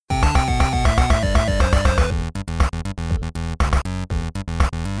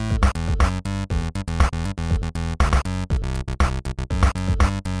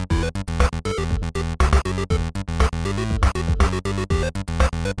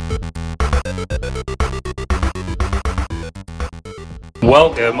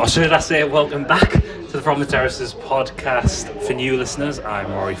Welcome, or should I say welcome back to the From the Terraces podcast. For new listeners,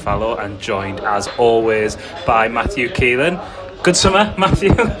 I'm Rory Fallow and joined as always by Matthew Keelan. Good summer,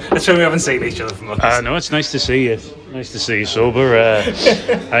 Matthew. It's sure we haven't seen each other for months. No, it's nice to see you. Nice to see you sober.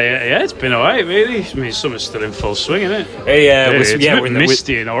 Yeah, it's been alright, really. I mean, summer's still in full swing, isn't it? It's a bit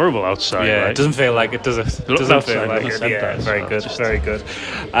misty and horrible outside. Yeah, right? It doesn't feel like it, does it? It doesn't feel like it. Yeah, very good, very good.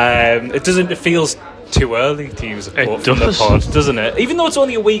 It doesn't. It feels too early to use a quote from the pod, doesn't it? Even though it's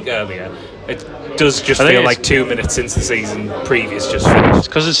only a week earlier, it does just feel like 2 minutes since the season previous just finished. It's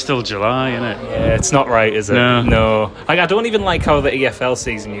because it's still July, isn't it? Yeah, it's not right, is it? No. Like, I don't even like how the EFL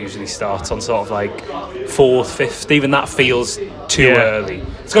season usually starts on sort of like 4th, 5th. Even that feels too early.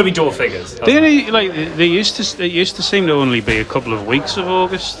 It's got to be double figures. It used to seem to only be a couple of weeks of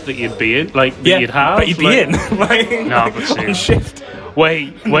August that you'd be in, you'd have. But you'd be in, no, but on shift.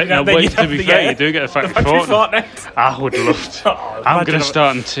 Wait, to be fair, you do get a factory fortnight. I would love to. I'm going to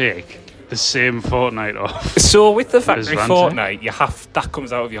start and take the same fortnight off. So with the factory fortnight, that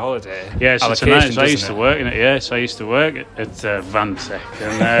comes out of your holiday. Yeah, so tonight I used to work in it. Yeah, so I used to work at Vantec,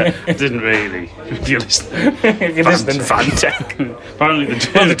 and didn't really. If you listen, Vantec. Apparently they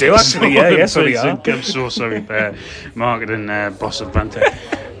do actually. Yeah, so they are. I'm so sorry, marketing boss of Vantec.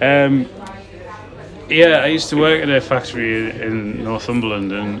 Yeah, I used to work at a factory in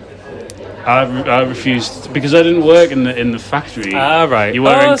Northumberland, and I refused because I didn't work in the factory. Right.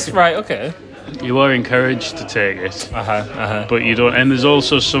 That's right. Okay. You were encouraged to take it, but you don't. And there's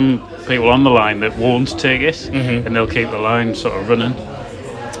also some people on the line that won't take it, and they'll keep the line sort of running.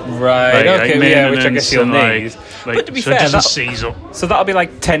 Right. Okay. Which I guess you'll need. But to be fair, it doesn't seize up. So that'll be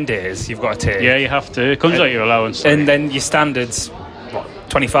like 10 days you've got to take. Yeah, you have to. It comes out your allowance. And then your standards.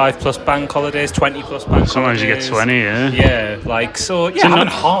 25 plus bank holidays, 20 plus bank Sometimes holidays. You get 20, yeah. Yeah, having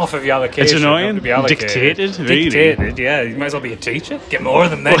half of your allocation. It's annoying. Dictated, really. Dictated, yeah. You might as well be a teacher. Get more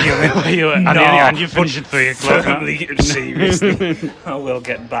of them then. And you finish at 3 o'clock. Seriously. I will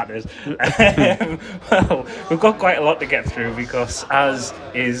get battered. Well, we've got quite a lot to get through because, as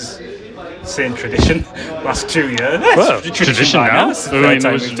is same tradition, last 2 years. Well, tradition now.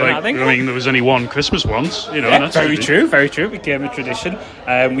 I mean, there was only one Christmas once. That's very true. It became a tradition.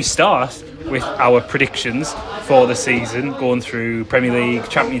 We start with our predictions for the season, going through Premier League,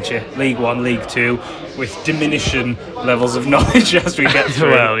 Championship, League One, League Two, with diminishing levels of knowledge as we get through.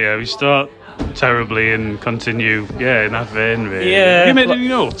 Well, yeah, we start terribly and continue, in that vein, really. Yeah. Have you made any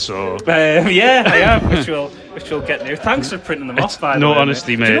notes, or? Yeah, I have, which we'll get there. Thanks for printing them off, by the way. No,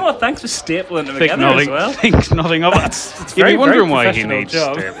 honestly, mate. Do you know what? Thanks for stapling them together as well. Think nothing of it. You'd be wondering why he needs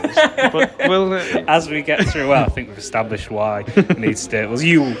staples. But as we get through, I think we've established why I need staples.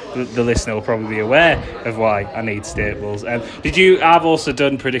 You, the listener, will probably be aware of why I need staples. I've also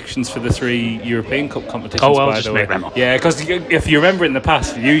done predictions for the 3 European Cup competitions, I'll by just the way. make them up. Yeah, because if you remember in the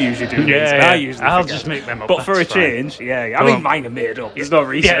past, you usually do these. I usually I'll forget. just make them up. But for a change, I mean, mine are made up. There's no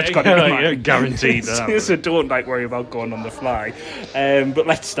research got into mine. Guaranteed. So don't worry about going on the fly. But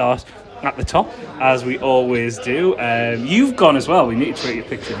let's start at the top, as we always do. You've gone as well. We need to create a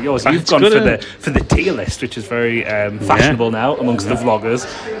picture of yours. You've gone for the tier list, which is very fashionable now amongst the vloggers.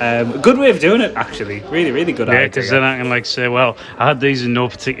 A good way of doing it, actually. Really, really good idea. Yeah, because then I can say, well, I had these in no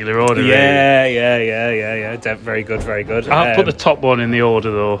particular order. Yeah. Very good, very good. I'll put the top one in the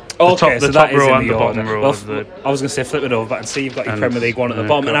order, though. Okay, the top row and the bottom row. Well, I was going to say flip it over, but I can see you've got your Premier League one at the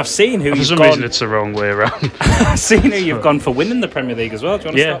bottom, and I've seen who you've gone... For some reason, it's the wrong way around. I've seen who you've gone for winning the Premier League as well. Do you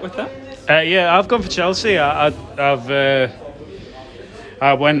want to start with that? I've gone for Chelsea. I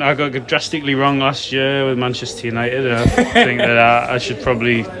got drastically wrong last year with Manchester United. I think that I should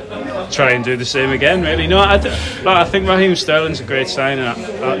probably try and do the same again. Really, no. I think Raheem Sterling's a great signing.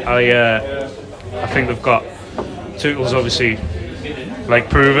 I think they've got Tuchel's obviously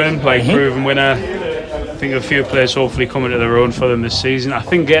proven winner. I think a few players hopefully coming to their own for them this season. I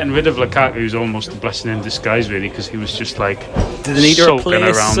think getting rid of Lukaku is almost a blessing in disguise, really, because he was just do they need to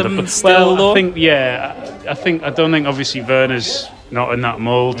replace him still, though? I don't think obviously Werner's not in that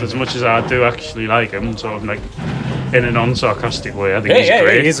mould as much as I do actually like him, sort of in a non-sarcastic way. I think he's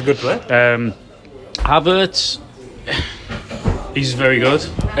great. He's a good player. Havertz, he's very good,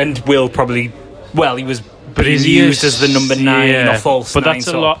 and will probably. Well, he was, but he's used as the number 9 or false 9 but that's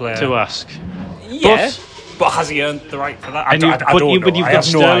a lot player. To ask. Yeah. But has he earned the right for that? I don't know. But you've got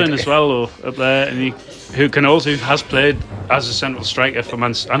Sterling as well, though, up there, and who has played as a central striker for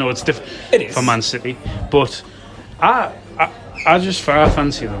Man City. I know it's different for Man City, but I just far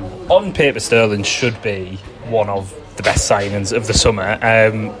fancy them. On paper, Sterling should be one of the best signings of the summer.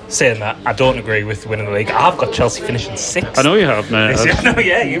 Saying that, I don't agree with winning the league. I've got Chelsea finishing 6th. I know you have, mate. No,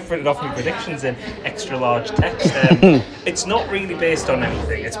 yeah, you've printed off my predictions in extra large text. It's not really based on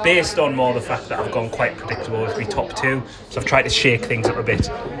anything. It's based on more the fact that I've gone quite predictable with my top 2. So I've tried to shake things up a bit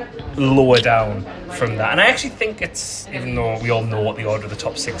lower down from that. And I actually think it's, even though we all know what the order of the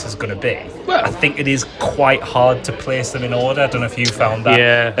top 6 is going to be, I think it is quite hard to place them in order. I don't know if you found that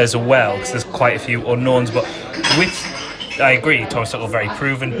as well, because there's quite a few unknowns. But I agree, Thomas Tuchel very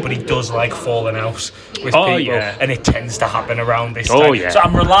proven, but he does like falling out with people, and it tends to happen around this time. So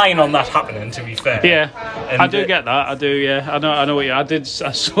I'm relying on that happening, to be fair. I do get that. I do. Yeah, I know what you. I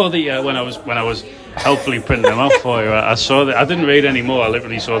saw the when I was helpfully printing them off for you. I saw that. I didn't read any more. I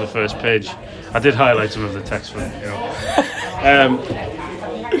literally saw the first page. I did highlight some of the text from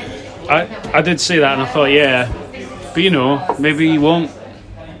I did see that, and I thought, but maybe he won't.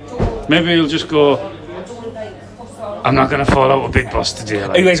 Maybe he'll just go, I'm not going to fall out with Big Boss today.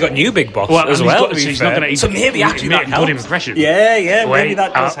 Like. He's got new Big Boss as well. He's not going to. So maybe actually that helps. Good impression. Yeah. Maybe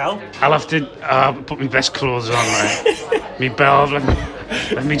that does help. I'll have to put my best clothes on, right? Me belt,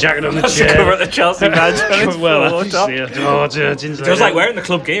 let me jacket on the chair. Cover up the Chelsea badge. It was like wearing the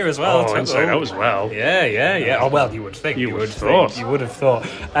club gear as well. Oh, inside out as well. Yeah. Oh well, you would think. You would have thought.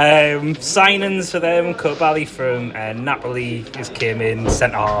 Signings for them: Koulibaly from Napoli just came in,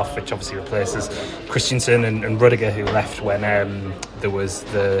 centre half, which obviously replaces Christensen and Rudiger, who left when there was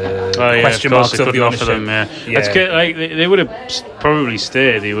the question marks of the ownership. It's good, like they would have probably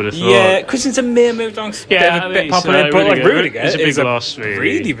stayed. He would have thought. Yeah, Christensen may have moved on. Yeah, a bit popular, but like Rudiger is a big loss.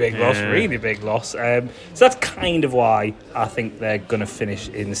 Really big loss. So that's kind of why I think they're going to finish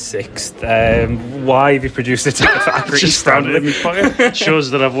in 6th. Why have you produced it? Just standing in my pocket.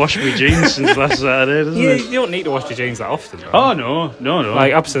 Shows that I've washed my jeans since last Saturday, doesn't it? You don't need to wash your jeans that often, right? Oh no.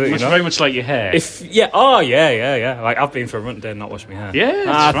 Like absolutely It's not. very much like your hair. Yeah. Like I've been for a run day and not washed my hair. Yeah,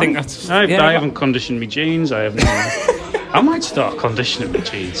 I think that's. I haven't conditioned my jeans. I might start conditioning my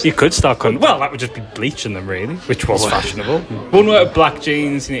jeans. You could start well, that would just be bleaching them, really, which was fashionable. One wear black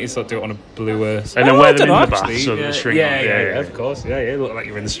jeans, you need to sort of do it on a bluer. And then wear them in the bath so they shrink. Yeah, of course. Yeah, look like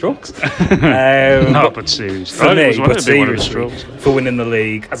you're in the Strokes. No, but seriously. For winning the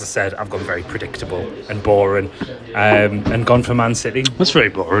league, as I said, I've gone very predictable and boring, and gone for Man City. That's very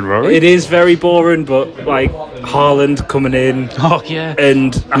boring, Rory. It is very boring, but like Haaland coming in. Oh yeah.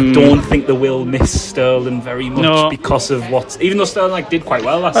 And I don't think they will miss Sterling very much because of even though Sterling did quite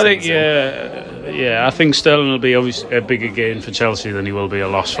well last season. I think Sterling will be obviously a bigger gain for Chelsea than he will be a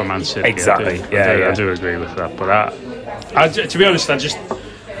loss for Man City. Exactly. I do agree with that. But to be honest, I just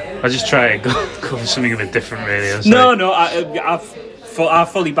try to go for something a bit different, really. I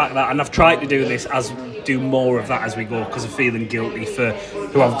fully back that, and I've tried to do more of that as we go because of feeling guilty for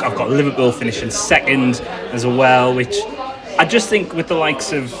who I've got Liverpool finishing 2nd as well, which I just think with the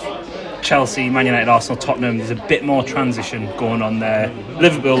likes of Chelsea, Man United, Arsenal, Tottenham, there's a bit more transition going on there.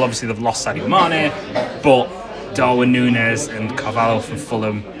 Liverpool, obviously, they've lost Sadio Mane, but Darwin Núñez and Carvalho from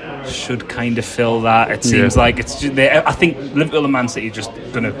Fulham should kind of fill that. It seems like I think Liverpool and Man City are just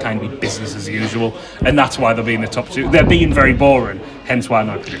going to kind of be business as usual, and that's why they'll be in the top 2. They're being very boring, hence why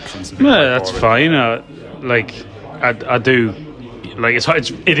my predictions have been that's fine. I do. Like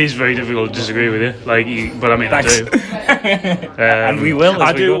it is very difficult to disagree with you. But I mean, thanks. I do, and we will.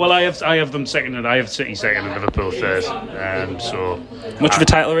 I do. Well, I have them second, and I have City second, and Liverpool third. So much of a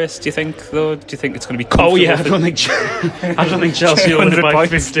title race, do you think? Though, do you think it's going to be? Oh yeah, I don't think Chelsea will win by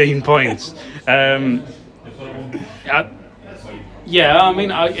 15 points. I'm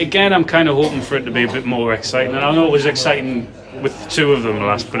kind of hoping for it to be a bit more exciting, and I know it was exciting with 2 of them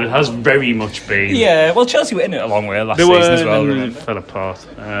last, but it has very much been. Yeah, well, Chelsea were in it a long way last season as well. It fell apart.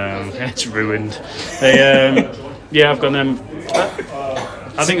 It's ruined. I've got them.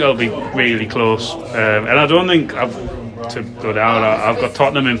 I think they'll be really close, and I don't think to go down. I've got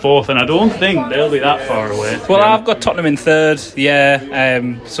Tottenham in 4th, and I don't think they'll be that far away. Well, I've got Tottenham in 3rd. Yeah,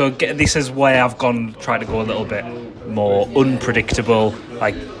 so this is where I've tried to go a little bit more unpredictable,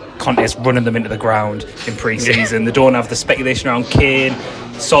 like. Conte's running them into the ground in pre-season. They don't have the speculation around Kane.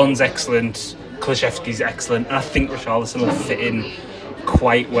 Son's excellent. Kulusevski's excellent. And I think Richarlison will fit in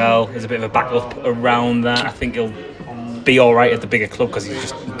quite well. There's a bit of a backup around that. I think he'll be all right at the bigger club because he's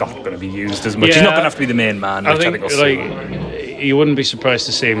just not going to be used as much. He's not going to have to be the main man. I think you wouldn't be surprised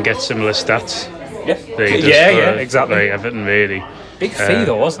to see him get similar stats. Exactly. Everton really. Big fee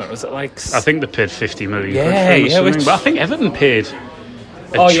though, wasn't it? Was it like? I think they paid 50 million. But I think Everton paid.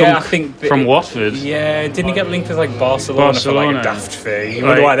 I think from Watford. Yeah, didn't he get linked with like Barcelona for like a daft fee? You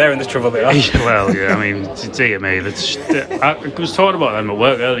wonder why they're in the trouble they are. Well, yeah, I mean, dear me, I was talking about them at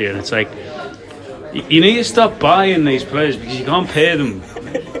work earlier, and it's like You need to stop buying these players because you can't pay them.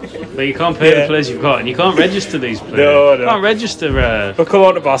 But you can't pay the players you've got, and you can't register these players. No. You can't register. We'll come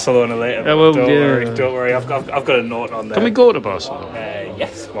on to Barcelona later. Well, don't worry. I've got a note on there. Can we go to Barcelona?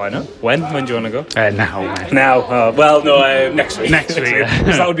 Yes, why not? When do you want to go? Now, mate. Now? Next week. Next week.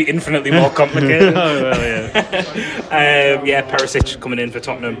 Because that would be infinitely more complicated. Oh, well, yeah. Perisic coming in for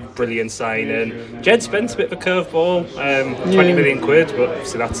Tottenham, brilliant signing. Jed Spence, a bit of a curveball, 20 million quid, but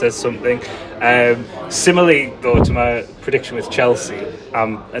obviously that says something. Similarly, though, to my prediction with Chelsea,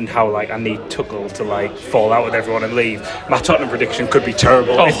 and how I need Tuchel to fall out with everyone and leave. My Tottenham prediction could be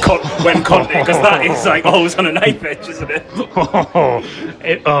terrible when Conte, because that is always on a knife edge, isn't it?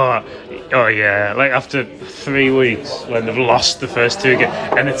 Oh yeah, after 3 weeks when they've lost the first 2 games,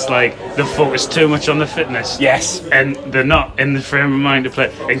 and it's they've focused too much on the fitness. Yes, and they're not in the frame of mind to play.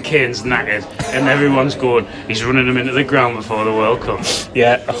 And Kane's knackered, and everyone's going, he's running them into the ground before the World Cup.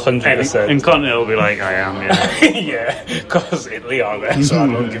 Yeah, 100%. And Conte will be like, I am, yeah. Yeah, because Italy are there, so I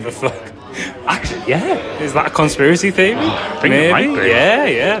don't give a fuck. Actually, yeah, is that a conspiracy theory? I think it might be.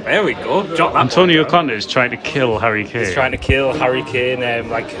 Yeah, there we go. Jot that Antonio Conte is trying to kill Harry Kane. He's trying to kill Harry Kane.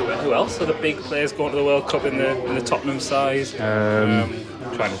 Who else are the big players going to the World Cup in the Tottenham side? Trying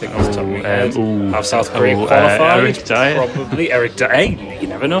to think off the top of my head. Have South Korea qualified? Eric Dyer. Probably Eric Dyer. Hey, you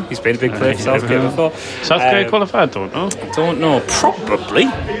never know. He's been a big player for South Korea before. South Korea qualified? Don't know. Probably.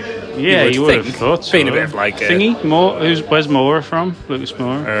 Yeah, you would have thought so. Being a bit of Thingy? Where's Moura from? Lucas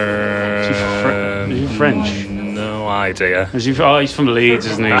Moura? Is he French? No idea. He's from Leeds,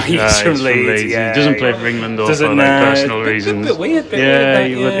 isn't he? He's from Leeds. Yeah, he doesn't play for England or for personal reasons. A bit weird.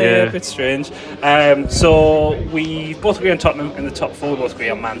 A bit strange. So we both agree on Tottenham in the top 4. We both agree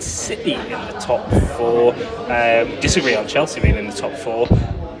on Man City in the top 4. Disagree on Chelsea being in the top 4.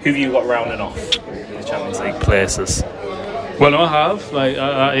 Who have you got rounding off in the Champions League places? Well, I have.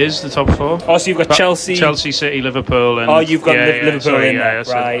 That is the top 4. Oh, so you've got Chelsea, City, Liverpool, and you've got Liverpool in there,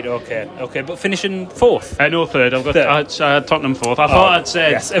 right? Okay. But finishing 4th. No, 3rd. I've got. I had Tottenham 4th. I thought I'd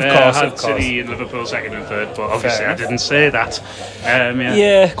said yes, of course, I had City and Liverpool 2nd and 3rd, but obviously I didn't say that.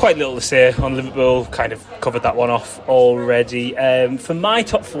 Quite little to say on Liverpool. Kind of covered that one off already. For my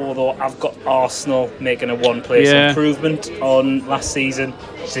top 4, though, I've got Arsenal making a 1-place improvement on last season.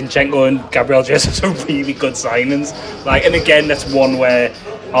 Zinchenko and Gabriel Jesus are really good signings. And again, that's one where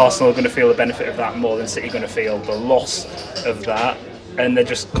Arsenal are going to feel the benefit of that more than City are going to feel the loss of that. And they're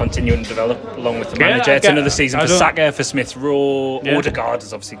just continuing to develop along with the manager. It's another season for Saka, for Smith Rowe. Odegaard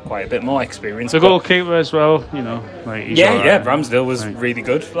is obviously quite a bit more experience. The goalkeeper as well, Ramsdale was really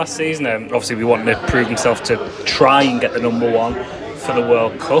good last season. Obviously, we want him to prove himself to try and get the number 1 for the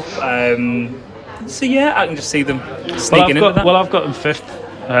World Cup. I can just see them sneaking into that. Well, I've got them 5th.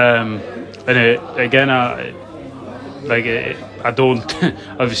 I don't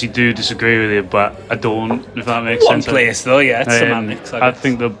obviously do disagree with you, but I don't, if that makes sense. 1 place though, it's semantics. I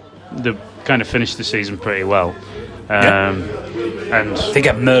think they kind of finished the season pretty well. And they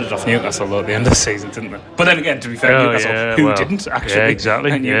get murdered off Newcastle though at the end of the season, didn't they? But then again, to be fair, Newcastle, didn't actually? Yeah,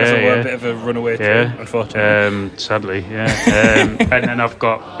 exactly. And Newcastle were a bit of a runaway team, unfortunately. Sadly, and then I've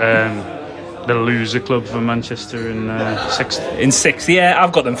got the loser club for Manchester in 6th. In 6th,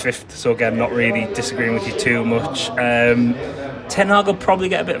 I've got them 5th. So again, not really disagreeing with you too much. Ten Hag will probably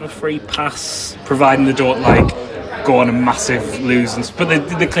get a bit of a free pass, providing they don't go on a massive losing. But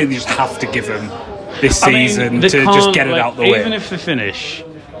they clearly just have to give him this season to just get it out the way. Even if they finish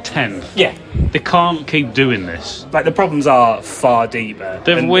 10th, they can't keep doing this. The problems are far deeper.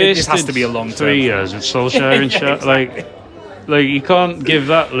 They've wasted this has to be a long term 3 years with Solskjaer and shit. Exactly. You can't give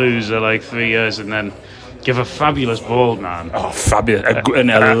that loser 3 years and then give a fabulous bald man. Oh, fabulous!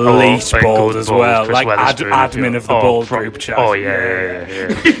 An elite bald as well, admin of the bald group chat. Oh yeah.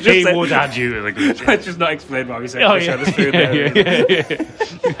 He would add you to the group chat. Let's just not explain why we said He'll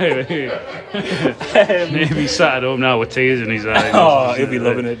be sat at home now with tears in his eyes. He'll be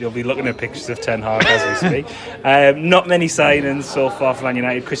loving it. You'll be looking at pictures of Ten Hag as we speak. Not many signings so far for Man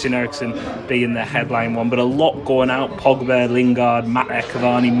United. Christian Eriksen being the headline one, but a lot going out. Pogba, Lingard, Mata,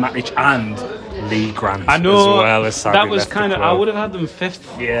 Cavani, Matic, and Lee Grant. I know, as well as that was kind of. I would have had them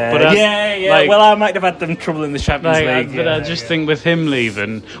 5th. Yeah. Well, I might have had them trouble in the Champions League. But I just think with him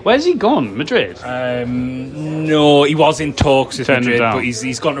leaving, where's he gone? Madrid? No, he was in talks with Madrid, but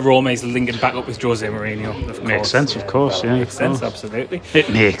he's gone to Roma. He's linking back up with Jose Mourinho. Of course, makes sense. Of course, makes sense. Absolutely, it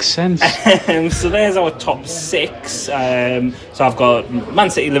makes sense. So there's our top 6. So I've got Man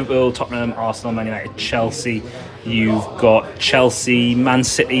City, Liverpool, Tottenham, Arsenal, Man United, Chelsea. You've got Chelsea, Man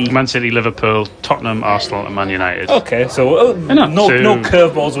City, Liverpool, Tottenham, Arsenal, and Man United. Okay, so no too-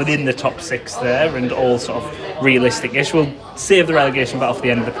 curveballs within the top 6 there, and all sort of realistic-ish. We'll save the relegation battle for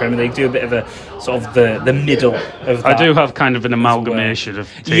the end of the Premier League. Do a bit of a sort of the middle of that. I do have kind of an amalgamation of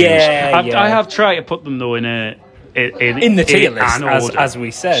teams. Yeah. I have tried to put them though in the tier list, an order. as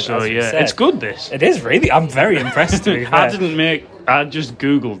we said. So as we said. it's good. This It is really. I'm very impressed. To be fair. I just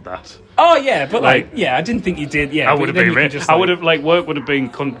googled that. Oh yeah, but I didn't think you did. Yeah, I would have been. I would have work would have been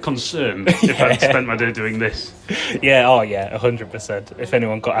concerned if I'd spent my day doing this. Yeah. Oh yeah. 100%. If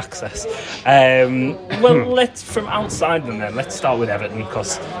anyone got access. Well, let's from outside them then. Let's start with Everton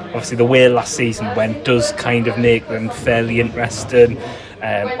because obviously the way last season went does kind of make them fairly interesting.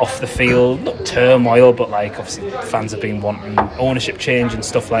 Off the field, not turmoil, but obviously fans have been wanting ownership change and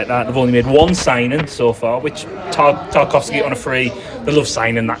stuff like that. They've only made one signing so far, which Tarkowski on a free. They love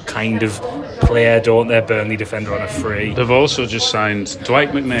signing that kind of player, don't they? Burnley defender on a free. They've also just signed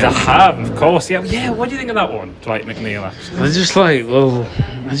Dwight McNeil. They have, of course, yeah. Yeah, what do you think of that one, Dwight McNeil? Actually, I just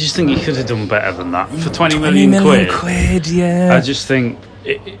I just think he could have done better than that for 20 million quid. Yeah. I just think.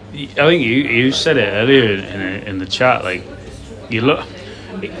 I think you said it earlier in the chat. You look.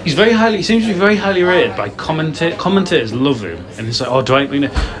 He seems to be very highly rated by commentators. Love him, and it's Dwight McNeil.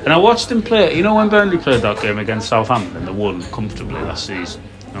 And I watched him play. You know when Burnley played that game against Southampton and they won comfortably last season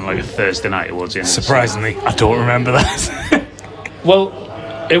on a Thursday night towards the end. Surprisingly, I don't remember that. Well,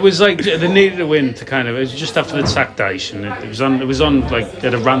 it was they needed a win to kind of. It was just after the sack Dyche, and it was on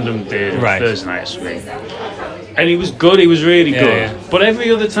at a random day Thursday night this week. And he was good. He was really good. Yeah. But every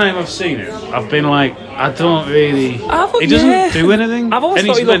other time I've seen him, I've been I don't really. He doesn't do anything. I've always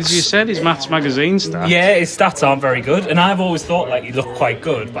thought he looks. As you said, his Maths Magazine stats. Yeah, his stats aren't very good, and I've always thought he looked quite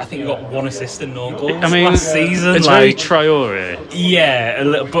good. But I think he got 1 assist and no goals last season. It's very Traore. Yeah, a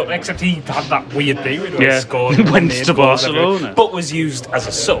little, but except he had that weird period where he scored. Went to Barcelona, but was used as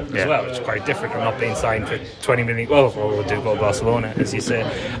a sub as well, which is quite different from not being signed for 20 million. Well, we'll do go to Barcelona, as you say.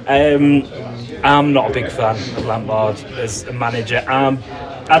 I'm not a big fan of Lampard as a manager.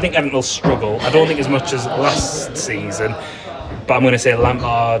 I think Everton will struggle. I don't think as much as last season, but I'm going to say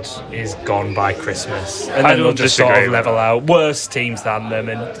Lampard is gone by Christmas, and then they'll just sort of level out. Worse teams than them,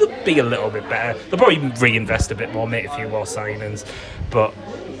 and they'll be a little bit better. They'll probably reinvest a bit more, make a few more signings, but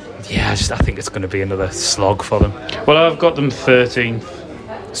yeah, I think it's going to be another slog for them. Well, I've got them 13th.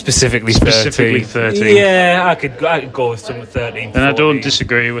 Specifically 13. Yeah, I could go with some 13. And 14. I don't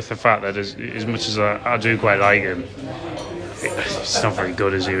disagree with the fact that as much as I do quite like him, he's not very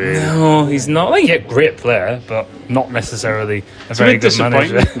good, is he? Really? No, he's not. He's a great player, but not necessarily a very good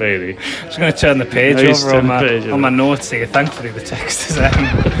manager. Really. I'm just going to turn the page over on my notes here. Thankfully, the text is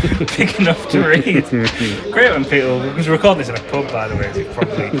big enough to read. Great when people. Because we're recording this in a pub, by the way, as you've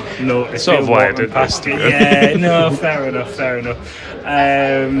probably noticed. Sort of why I did past it. Yeah, no, fair enough.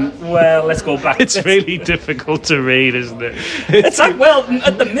 Well, let's go back. It's really difficult to read, isn't it? It's at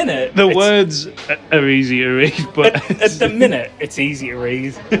the minute the words are easy to read, but at the minute it's easy to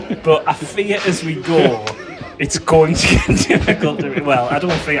read. But I fear as we go, it's going to get difficult to read. Well, I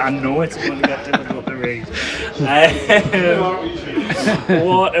know it's going to get difficult to read.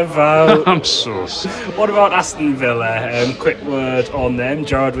 What about? I'm so sick. What about Aston Villa? Quick word on them.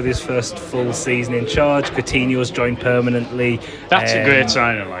 Gerrard with his first full season in charge. Coutinho's joined permanently. That's a great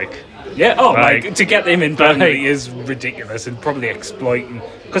signing, Yeah. To get him in Burnley is ridiculous and probably exploiting.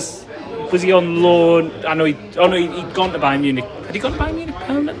 Because was he on loan? I know he'd gone to Bayern Munich. Had he gone to Bayern Munich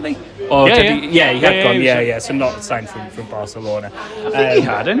permanently? Or he had gone. Yeah. So not signed from Barcelona. He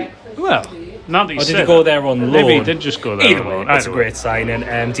hadn't. Well. Or did he go there on loan? Maybe he did just go there. Either way, it's a great signing.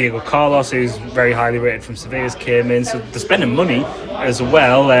 Diego Carlos, who's very highly rated from Sevilla, came in, so they're spending money as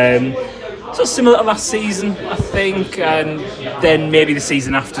well. So similar to last season, I think, and then maybe the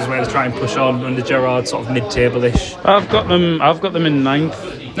season after is where they try and push on under Gerrard, sort of mid-table-ish. I've got them in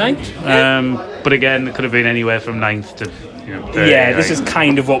ninth. Ninth? Yeah. But again, it could have been anywhere from ninth to. Yeah, this is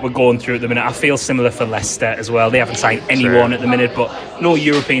kind of what we're going through at the minute. I feel similar for Leicester as well. They haven't signed anyone at the minute, but no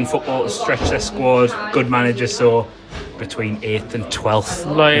European football to stretch their squad. Good manager, so between 8th and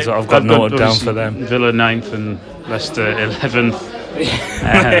 12th is what I've got noted down for them. Villa 9th and Leicester 11th.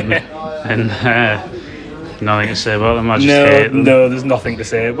 Nothing to say about them. I just hate them. No, there's nothing to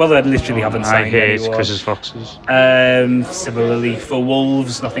say. Well, they literally haven't signed anyone. I hate Chris's Foxes. Similarly for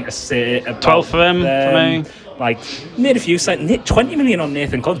Wolves, nothing to say about 12 for them, for me. Made a few signings. 20 million on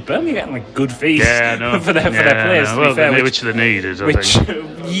Nathan Collins. Burnley getting good fees for their players. No. Well, fair, which they needed. I think.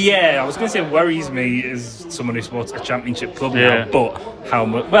 I was going to say worries me as someone who supports a championship club now. But how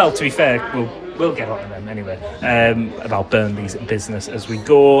much? Well, to be fair, we'll we'll get on to them anyway. About Burnley's business as we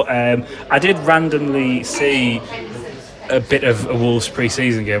go. I did randomly see a bit of a Wolves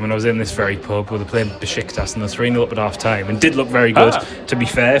pre-season game when I was in this very pub where they played Besiktas and they're 3-0 up at half-time and did look very good, to be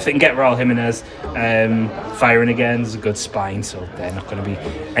fair. If they can get Raul Jimenez firing again, there's a good spine, so they're not going to be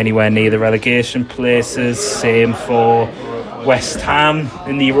anywhere near the relegation places. Same for West Ham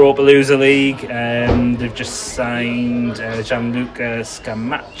in the Europa Loser League. They've just signed Gianluca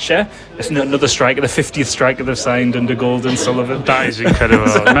Scamacca. It's another striker, the 50th striker they've signed under Golden Sullivan. That is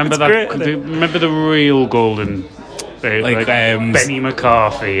incredible. Remember that? Great, remember the real Golden? Like Benny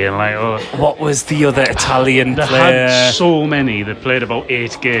McCarthy and what was the other Italian they player? Had so many. They played about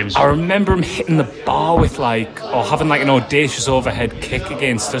 8 games. I remember him hitting the bar with or having an audacious overhead kick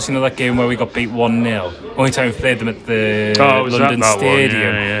against us. You know that game where we got beat 1-0. Only time we played them at the London Stadium.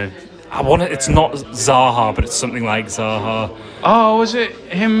 Yeah. It's not Zaha, but it's something like Zaha. Oh, was it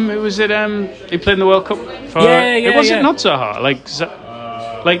him? Was it he played in the World Cup? It wasn't not Zaha.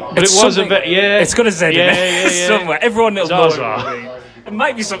 But it was a bit, It's got a Z in it somewhere. Everyone will know Zaza. it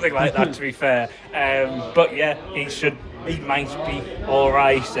might be something like that, to be fair. But yeah, he might be all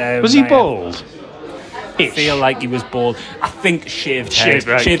right. Was he bald? I feel like he was bald. I think shaved head.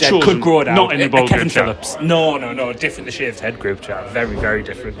 Right. Shaved head could grow it out. Not in the bald Kevin group chat. Phillips. No, different. The shaved head group chat. Very, very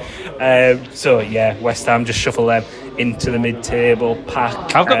different. So yeah, West Ham just shuffle them into the mid-table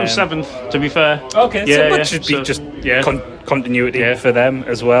pack. I've got them 7th, to be fair. Okay, so that should be just continuity for them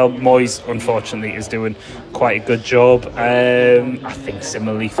as well. Moyes, unfortunately, is doing quite a good job. I think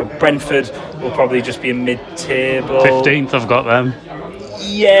similarly for Brentford, will probably just be a mid-table. 15th, I've got them.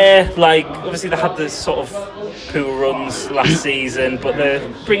 Yeah, obviously they had the sort of poor runs last season, but they're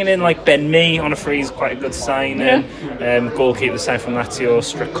bringing in Ben Mee on a free is quite a good signing. Goalkeeper signed from Lazio,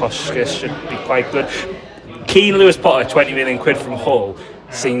 Strakoska, should be quite good. Keane Lewis Potter, 20 million quid from Hull,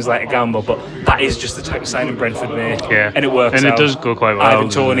 seems like a gamble, but that is just the type of signing Brentford make, and it works. And out. it does go quite well. Ivan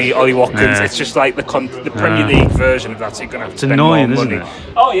Toney, Ollie Watkins, it's just like the Premier League version of that, so you're going to have to spend annoying, more money. Isn't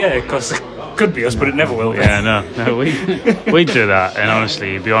it? Oh yeah, because it could be us, but it never will be. Yeah, no, we do that, and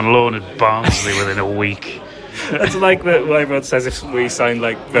honestly, you'd be on loan at Barnsley within a week. That's like what everyone says if we signed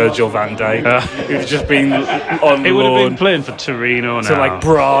Virgil van Dijk, who've just been on It would have loan been playing for Torino now. to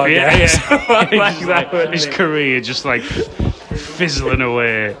Braga. Yeah. His career just fizzling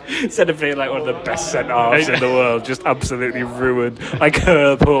away. Instead of being one of the best centre halves in the world, just absolutely ruined. Like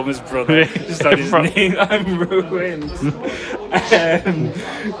Herb Homer's brother, just on his name. I'm ruined.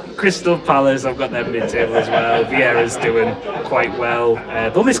 Crystal Palace, I've got their mid-table as well. Vieira's doing quite well.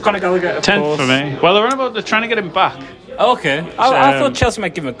 They'll miss Conor Gallagher, of 10th course. for me. Well, they're trying to get him back. Okay. I thought Chelsea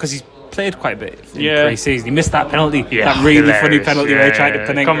might give him because he's played quite a bit in pre-season. He missed that penalty, that really funny penalty where he tried to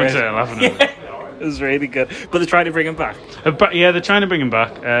Panenka. Commentator laughing at him. It was really good. But they're trying to bring him back. They're trying to bring him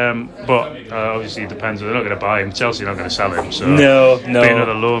back. But obviously it depends. They're not going to buy him. Chelsea are not going to sell him. So no. Be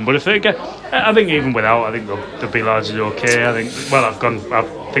another loan. But if they get, I think even without, I think they'll be largely okay. I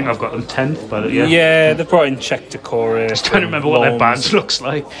think I've got them 10th. But yeah, they brought in Czech Decore. Just trying to remember what their badge looks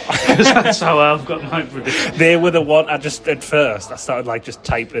like, because that's how I've got mine predicted. They were the one. At first I started just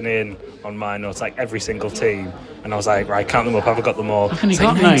typing in on my notes every single team, and I was like, right, count them up. Have I got them all? I've only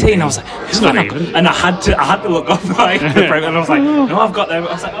got 19. I was like, it's not even. And I had to look up and I was like, no, I've got them.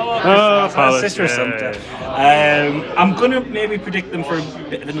 I was like, Palace, sister or something. I'm gonna maybe predict them for a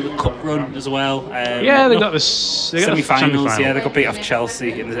bit of another cup run as well. They got the semi-finals. Yeah, they got beat off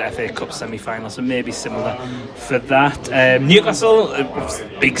Chelsea in the FA Cup semi-final, so maybe similar for that. Newcastle,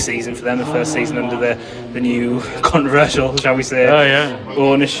 big season for them, the first season under the new controversial, shall we say,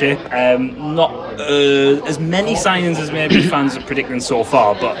 ownership. Not as many signings as maybe fans are predicting so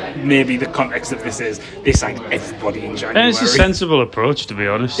far, but maybe the context of this is they signed everybody in January. And it's a sensible approach, to be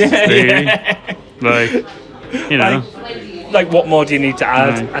honest. What more do you need to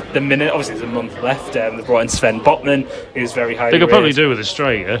add at the minute? Obviously, there's a month left. They brought in Sven Botman, who's very highly They could rated. probably do with a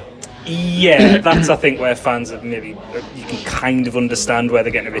striker. Yeah, that's I think where fans have maybe you can kind of understand where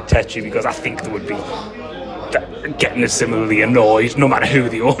they're getting a bit tetchy, because I think there would be getting similarly annoyed no matter who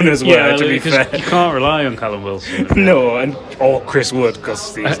the owners were. To be fair, you can't rely on Callum Wilson. No, or Chris Wood,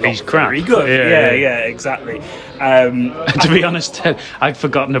 because he's crap. Very good. Yeah, exactly. To be honest, I'd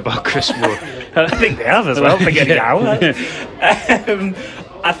forgotten about Chris Wood. I think they have as well. Forgetting out.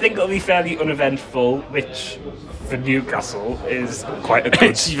 I think it'll be fairly uneventful, which for Newcastle is quite a good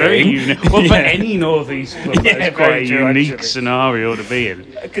It's very unique. Well, for any Northeast club, it's quite a unique scenario to be in.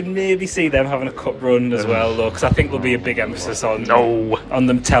 I could maybe see them having a cup run as well, though, because I think there'll be a big emphasis on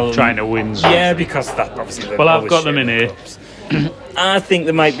them trying to win. Yeah, because that obviously. Well, I've got them in here. I think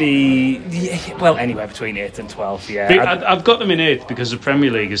there might be, well, anywhere between 8th and 12th, yeah. I've got them in 8th because the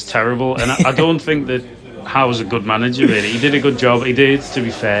Premier League is terrible, and I don't think that Howe's a good manager, really. He did a good job. He did, to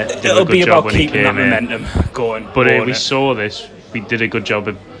be fair. It'll be about keeping that momentum going. But we saw this. We did a good job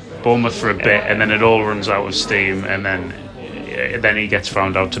at Bournemouth for a bit, and then it all runs out of steam, and then he gets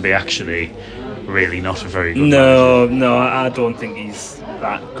found out to be actually really not a very good manager. No, I don't think he's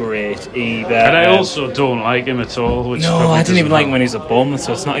that great either. And I also don't like him at all. I didn't even like him when he was at Bournemouth,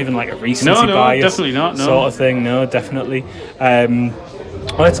 so it's not even like a recency bias. Definitely not. No. Sort of thing. No, definitely.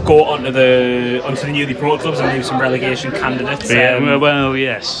 Let's go onto the newly promoted clubs and maybe some relegation candidates. Well,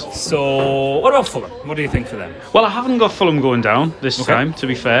 yes. So, what about Fulham? What do you think for them? Well, I haven't got Fulham going down this time, to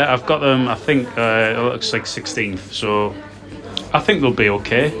be fair. I've got them, I think, it looks like 16th, so I think they'll be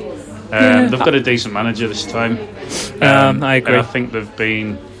okay. They've got a decent manager this time. I agree. And I think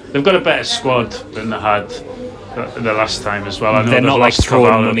they've got a better squad than they had the last time as well. I know they're not like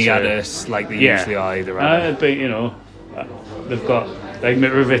throwing money at us like they usually are either. But they've got like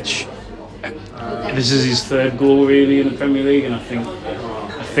Mitrovic. This is his 3rd goal really in the Premier League, and I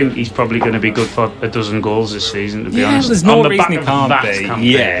think he's probably going to be good for a dozen goals this season. To be honest, there's no reason he can't be.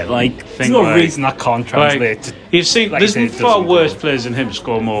 There's no reason that can't translate. You've seen there's far worse players than him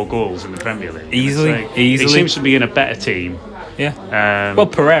score more goals in the Premier League. Easily. He seems to be in a better team. Yeah. Well,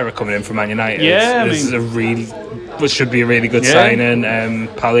 Pereira coming in from Man United. Yeah, which should be a really good signing.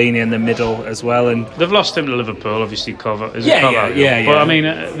 Palini in the middle as well, and they've lost him to Liverpool. Obviously, Cover. But I mean,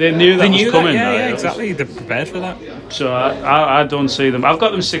 they knew that was coming. Exactly. They're prepared for that. So I don't see them. I've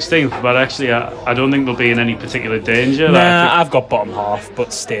got them 16th, but actually, I don't think they'll be in any particular danger. I've got bottom half,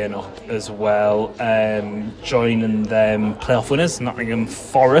 but staying up as well. Joining them playoff winners, Nottingham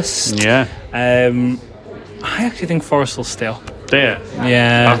Forest. Yeah. I actually think Forest will stay up. There.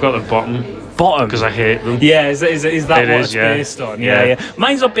 Yeah. I've got the bottom because I hate them. Yeah, is that what it's based on? Yeah.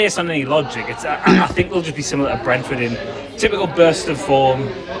 Mine's not based on any logic. It's I think they'll just be similar to Brentford in typical burst of form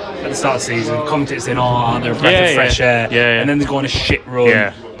at the start of the season. Commentators saying, they're a breath of fresh air, and then they go on a shit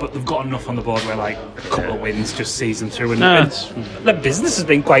run. But they've got enough on the board where like a couple of wins just sees them through. And the business has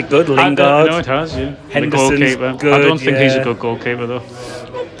been quite good. Lingard, it has. Yeah, Henderson's the goalkeeper. Good, I don't think he's a good goalkeeper though.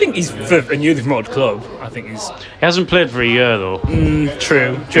 I think he's for a newly promoted club. I think he hasn't played for a year though.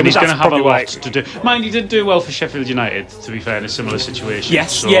 True. And he's going to have a lot to do. Mind, he did do well for Sheffield United. To be fair, in a similar situation.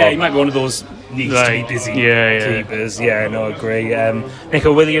 Yes. So, he might be one of those needs to be busy keepers. Yeah, no, I agree.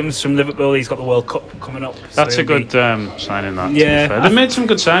 Nico Williams from Liverpool. He's got the World Cup coming up. That's a good signing. That. Yeah. They've made some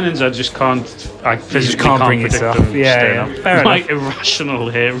good signings. I just can't. I physically can't bring predict yourself. them. Fair enough.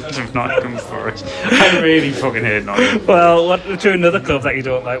 Irrational hatred of Nottingham Forest. I really fucking hate Nottingham. Well, to another club that you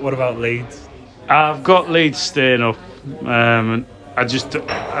don't like. What about Leeds? I've got Leeds staying up. I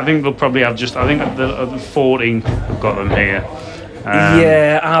think they'll probably have I think the 14 have got them here.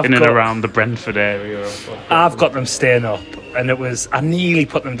 Around the Brentford area. I've got them staying up, and I nearly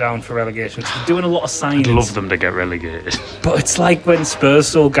put them down for relegation. They're doing a lot of signings. I'd love them to get relegated. But it's like when Spurs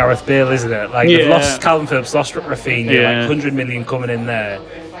sold Gareth Bale, isn't it? Like they've lost Calvin Phillips, lost Rafinha, like 100 million coming in there.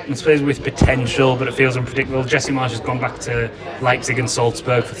 And Spurs with potential, but it feels unpredictable. Jesse Marsch has gone back to Leipzig and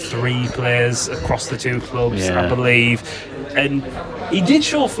Salzburg for 3 players across the 2 clubs, I believe. And he did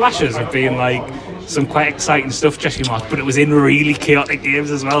show flashes of being like some quite exciting stuff, Jesse Marsch, but it was in really chaotic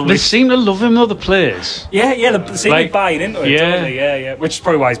games as well. They seem to love him, though, the players. They seem to be buying into it, don't they? Yeah. Which is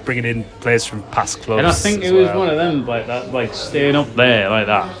probably why he's bringing in players from past clubs. And I think it was one of them, like that, like staying up there like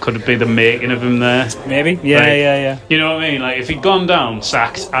that. Could it be the making of him there? Maybe. Yeah. You know what I mean? Like if he'd gone down,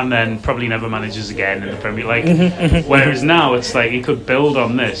 sacked, and then probably never manages again in the Premier League. Whereas now it's like he could build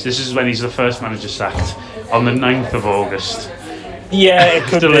on this. This is when he's the first manager sacked on the 9th of August. Yeah, it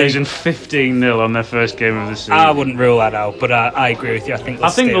could be. Still losing 15-0 on their first game of the season. I wouldn't rule that out, but I agree with you. I think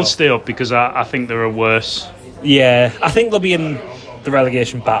they'll stay up because I think there are worse. Yeah, I think they'll be in the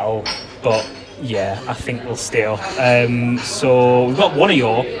relegation battle, but I think they'll stay up. So we've got one of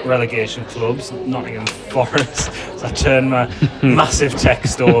your relegation clubs, Nottingham Forest. So I turned my massive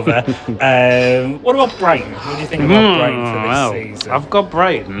text over. What about Brighton? What do you think about Brighton for this season? I've got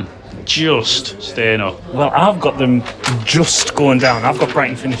Brighton just staying up. Well, I've got them just going down. I've got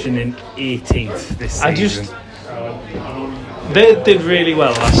Brighton finishing in 18th this season. They did really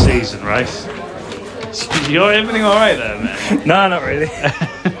well last season, right? You're everything all right there, man? No, not really.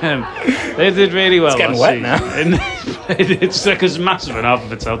 They did really well. It's getting wet now. It's like as massive and half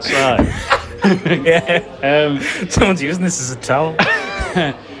of it's outside. Someone's using this as a towel.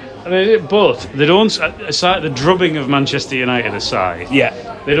 But they don't. Aside the drubbing of Manchester United aside,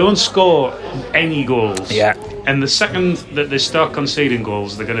 they don't score any goals. And the second that they start conceding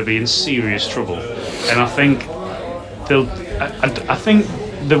goals, they're going to be in serious trouble. And I think I think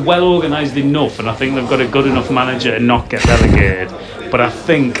they're well organised enough, and I think they've got a good enough manager to not get relegated. But I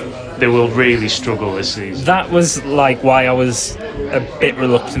think they will really struggle this season. That was like why I was a bit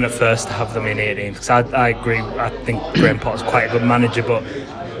reluctant at first to have them in 18th, because I agree. I think Graham Potter's quite a good manager, but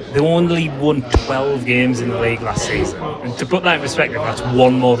they only won 12 games in the league last season. And to put that in perspective, that's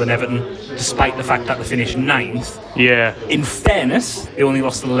one more than Everton, despite the fact that they finished 9th. Yeah. In fairness, they only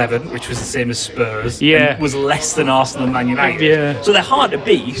lost 11, which was the same as Spurs. Yeah. And was less than Arsenal and Man United. Yeah. So they're hard to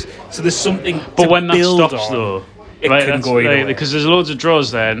beat. So there's something But to when that build stops, on. though, It can go either way. because there's loads of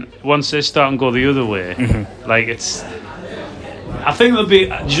draws there, and once they start and go the other way, it's. I think they'll be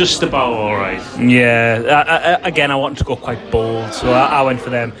just about all right. Yeah. Again, I wanted to go quite bold, so I went for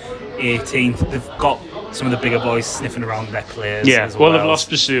them 18th. They've got some of the bigger boys sniffing around their players. Yeah. as Well, they've lost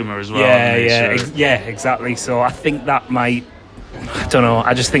Basuma as well. Yeah, exactly. So I think that might. I don't know.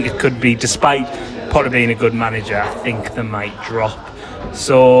 I just think it could be, despite Potter being a good manager, I think they might drop.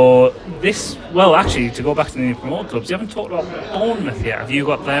 So actually, to go back to the new promoted clubs, you haven't talked about Bournemouth yet. Have you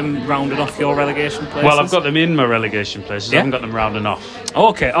got them rounding off your relegation places? Well, I've got them in my relegation places. Yeah? I haven't got them rounding off.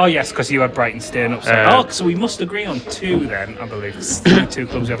 Okay. Oh, yes, because you had Brighton staying up. So we must agree on 2 then, I believe. It's the 2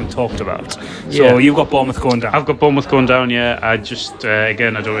 clubs we haven't talked about. So you've got Bournemouth going down. I've got Bournemouth going down, yeah. I just,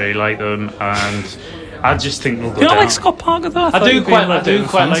 again, I don't really like them, and I just think they'll go You don't down. like Scott Parker, though? I do quite like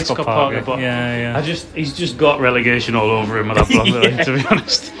Scott Parker, but yeah. he's just got relegation all over him, and I've got to be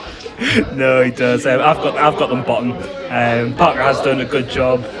honest. No, he does. I've got them bottom. Parker has done a good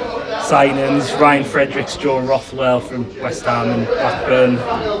job. Signings: Ryan Fredericks, Joe Rothwell from West Ham and Blackburn,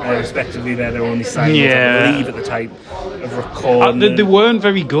 respectively. They're their only signings, I believe, at the time of recording. They weren't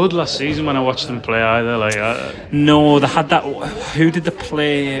very good last season when I watched them play either. No, they had that. Who did they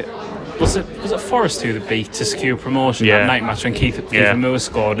play? Was it Forest who they beat to secure promotion that night match when Keith Moore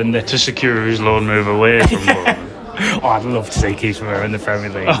scored? And to secure his loan move away from Bournemouth. Oh, I'd love to see Keith Moore in the Premier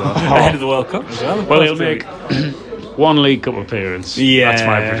League ahead of the World Cup as well. Well, he'll make one League Cup appearance. Yeah, that's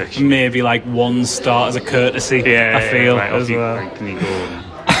my prediction. Maybe like one start as a courtesy. I feel as well. Can you go?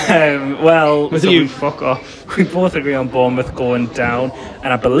 Fuck off. We both agree on Bournemouth going down,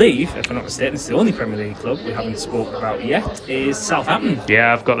 and I believe, if I'm not mistaken, it's the only Premier League club we haven't spoken about yet is Southampton.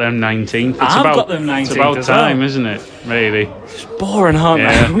 Yeah, I've got them 19th. I've got them 19th. It's about time, well. Isn't it? Really. It's boring, aren't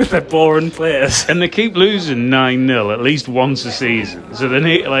they? With their boring players. And they keep losing 9-0 at least once a season. So they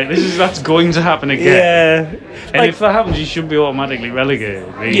need, that's going to happen again. Yeah. And if that happens, you should be automatically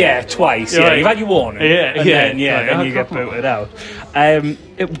relegated. Really. Yeah, twice. Yeah, you've had your warning. Then you get booted out.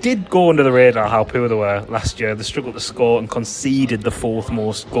 It did go under the radar how poor they were last year. They struggled to score and conceded the 4th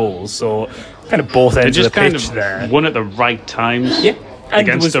most goals. So kind of both ends of the pitch there. Won at the right times. Yeah.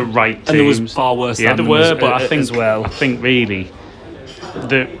 Against the right teams. And there was far worse than there were, but I think really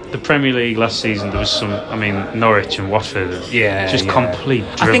the Premier League last season there was some. I mean, Norwich and Watford. Complete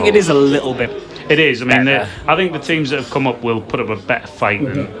drivel. I think it is a little bit. It is. I mean, I think the teams that have come up will put up a better fight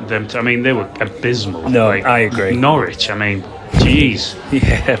than them. I mean, they were abysmal. No, I agree. Norwich. I mean, jeez.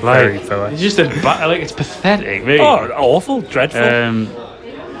 Yeah, very poor. It's just it's pathetic. Really. Oh, awful, dreadful.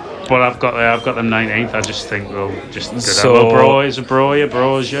 But I've got them 19th. I just think they'll just go down.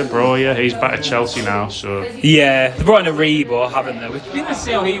 Broja. He's back at Chelsea now. So yeah, they brought in a Rebo, haven't they? We've been to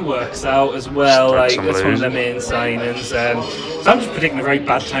see how he works out as well. That's one of their main signings. So I'm just predicting a very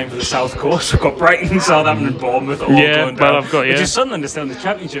bad time for the South Coast. I've got Brighton, Southampton, and Bournemouth all going down. Well, I've got Which is Sunderland is still in the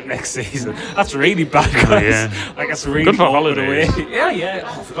Championship next season. That's really bad, guys. That's really good for holidays. Away. Yeah.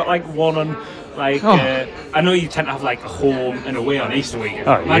 I've got one on. I know you tend to have a home and away on Easter weekend.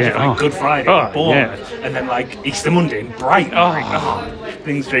 Imagine Good Friday in Bournemouth, and then Easter Monday in Brighton.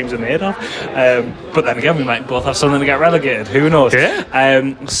 Things dreams are made of. But then again, we might both have something to get relegated. Who knows?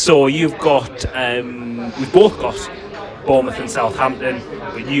 Yeah. So you've got, we've both got Bournemouth and Southampton,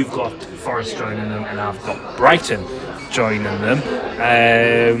 but you've got Forest joining them, and I've got Brighton joining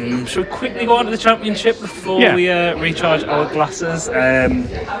them. Should we quickly go on to the Championship before we recharge our glasses?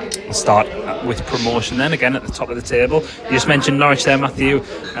 We'll start with promotion then, again at the top of the table. You just mentioned Norwich there, Matthew,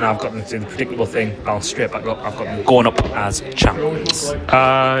 and I've got them to do the predictable thing, bounce straight back up. I've got them going up as champions.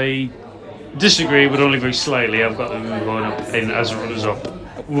 I disagree, but only very slightly. I've got them going up as runners-up.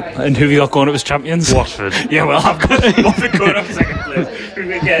 And who have you got going up as champions? Watford. Yeah, well, I've got Watford going up second place.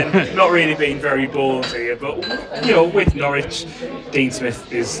 Again, not really being very bold here, but with Norwich, Dean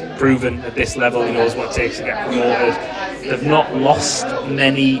Smith is proven at this level. He knows what it takes to get promoted. They've not lost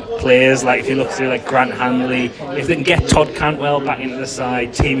many players. If you look through Grant Hanley, if they can get Todd Cantwell back into the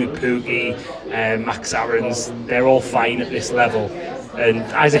side, Timu Pukki, Max Aarons, they're all fine at this level. And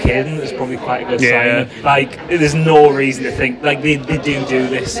Isaac Hayden is probably quite a good signing. There's no reason to think they do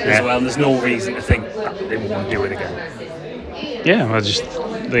this as well. And there's no reason to think that they won't do it again. Yeah,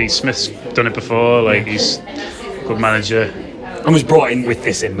 Lee Smith's done it before. Like, he's a good manager. And was brought in with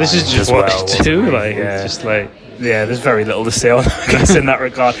this in mind. This is just what they do. Like, yeah. It's just like... Yeah, there's very little to say on us in that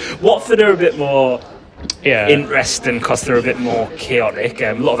regard. Watford are a bit more interesting because they're a bit more chaotic.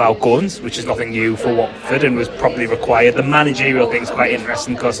 A lot of outgoings, which is nothing new for Watford and was probably required. The managerial thing is quite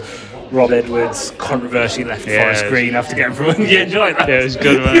interesting because Rob Edwards controversially left Forest Green after getting from him. You enjoyed that? Yeah, it was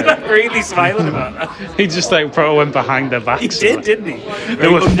good, wasn't He was really smiling about that. He just probably went behind their backs. He did, didn't he? They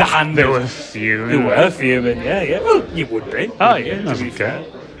were underhanded. They were fuming. Yeah. Well, you would be. Oh, yeah, to be fair.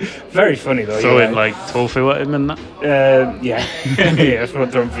 Very funny though. Throw in like tofu at him and that. Yeah,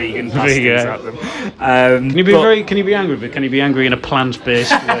 throwing vegan pasties at them. Can you be angry? But can you be angry in a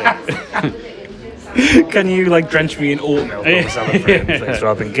plant-based way? Can you drench me in oatmeal please,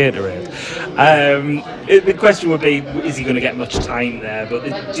 rather than Gatorade? The question would be, is he going to get much time there? But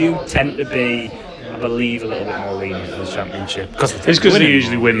they do tend to be, I believe, a little bit more lenient in the Championship. It's because they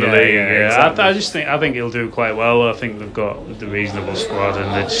usually win the league. Yeah. Exactly. I think he'll do quite well. I think they've got the reasonable squad,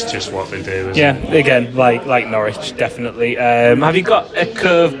 and it's just what they do. Again, like Norwich, definitely. Have you got a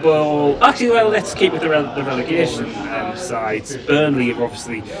curveball? Actually, well, let's keep with the relegation sides. Burnley are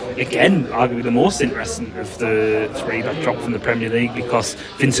obviously, again, arguably the most interesting of the three that dropped from the Premier League because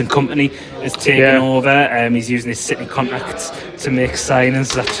Vincent Kompany has taken over. He's using his City contracts to make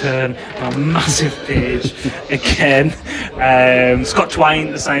signings that turn a massive page again. Scott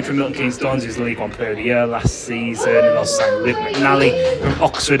Twine signed from Milton Keynes Dons, who's the League One Player of the Year last season, and also signed Luke McNally from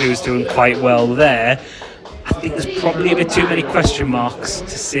Oxford, who's doing quite well there. I think there's probably a bit too many question marks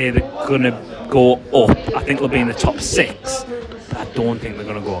to say they're going to go up. I think they'll be in the top 6, but I don't think they're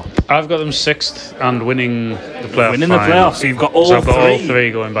going to go up. I've got them 6th and winning the playoffs. Winning the playoffs, so you've got all I've got three. All three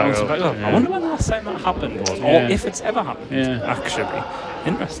going back up. Yeah. I wonder when the last time that happened was, or if it's ever happened, actually.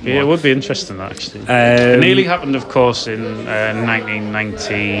 Interesting. Yeah, it would be interesting, actually. It nearly happened, of course, in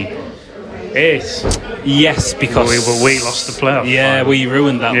 1998. Yes, because we lost the playoff. Yeah, final. we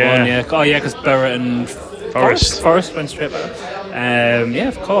ruined that one. Yeah. Oh, yeah, because Barrett and Forest went straight back. Yeah,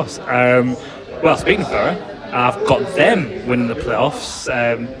 of course. Well, speaking of Barrett, I've got them winning the playoffs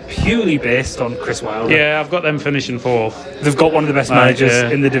purely based on Chris Wilder. Yeah, I've got them finishing 4th. They've got one of the best managers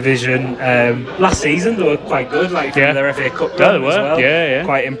in the division. Last season they were quite good, from their FA Cup run as well. Yeah.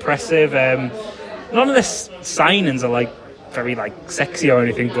 Quite impressive. None of the signings are very sexy or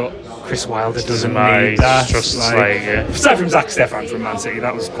anything, but Chris Wilder doesn't need that. Aside from Zach Stefan from Man City,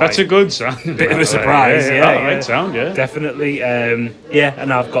 that's a good sound. Bit of a surprise. Right sound, definitely. And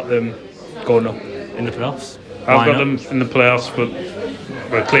I've got them going up in the playoffs. I've got them in the playoffs, but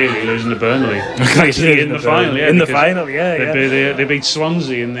we're clearly losing to Burnley in the final. Yeah, in the final, they beat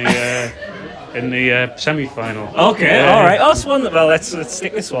Swansea in the semi-final. Okay, all right. Well, let's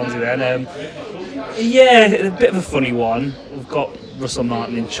stick with Swansea then. A bit of a funny one. We've got Russell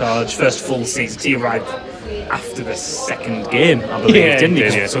Martin in charge. First full season. He arrived after the second game, I believe, didn't he?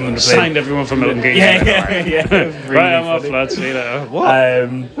 Yeah. Signed everyone from Milton Keynes. Yeah. Really right, I'm off, lads. See you later. What?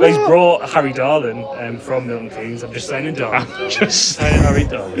 Well, he's brought Harry Darling from Milton Keynes. I'm just signing Darling. Harry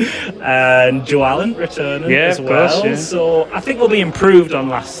Darling. And Joe Allen returning as well. Course, So I think we'll be improved on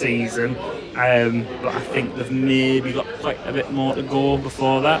last season. But I think they've maybe got quite a bit more to go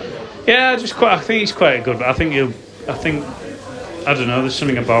before that. Yeah, I think he's quite good, but I don't know, there's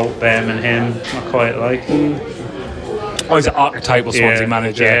something about them and him I quite like. Oh, he's an archetypal Swansea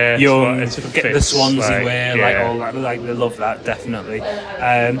manager. Yeah, young, get the Swansea way, all that. They love that, definitely.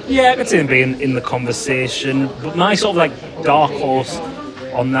 I could see him being in the conversation. But my sort of dark horse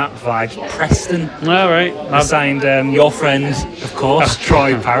on that vibe, Preston. All right. I signed your friend, of course,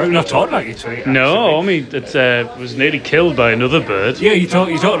 Troy Parrott. We're not talking about you, Troy. No, I mean, it was nearly killed by another bird. Yeah, you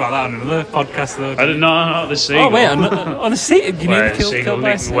talked about that on another podcast, though. I didn't know, not the seagull. Oh, wait, on a seagull? You nearly killed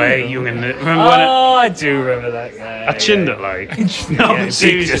by a seagull? Way young and I do remember that guy. I chinned it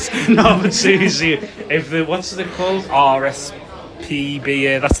but seriously, what's it called?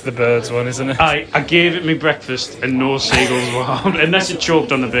 RSPB, that's the birds one, isn't it? I gave it me breakfast and no seagulls were harmed, unless it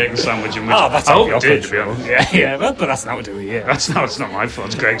choked on the bacon sandwich. That's I hope it did, to be honest. Yeah, well, but that's not what we do here. It's not my fault,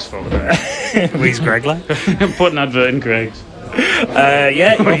 it's Greg's fault. Where's Greg like? Put an advert in Greg's.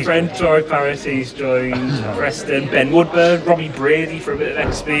 Your friend Troy Parrott, he's joined Preston. Ben Woodburn, Robbie Brady for a bit of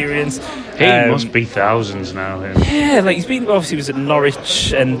experience. He must be thousands now. Yeah, he was at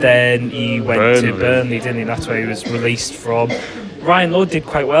Norwich and then he went to Burnley, didn't he? That's where he was released from. Ryan Lowe did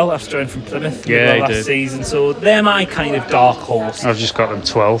quite well after joining from Plymouth last season, so they're my kind of dark horse. I've just got them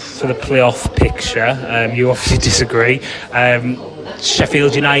 12th for the playoff picture. You obviously disagree.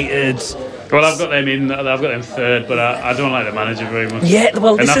 Sheffield United, Well, I've got them third, but I don't like the manager very much. Yeah,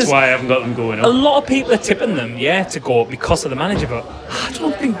 well, and that's why I haven't got them going up. A lot of people are tipping them, to go up because of the manager, but I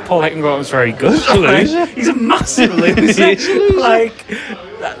don't think Paul Heckingbottom's very good. He's a massive loser.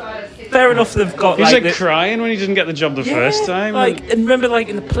 Fair enough, they've got he's crying when he doesn't get the job the first time. And remember,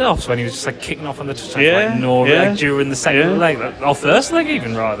 in the playoffs when he was just kicking off on the touchline, during the second leg, or first leg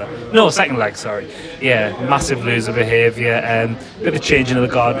even rather. No, second leg. Sorry. Yeah, massive loser behaviour. Bit of a changing of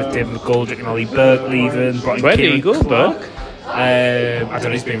the guard with David McGoldrick and Ollie Burke leaving. Where did he go, Burke? I don't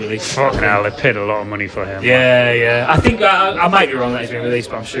know, he's been released. Fucking hell, they paid a lot of money for him. Yeah. I think I might be wrong that he's been released,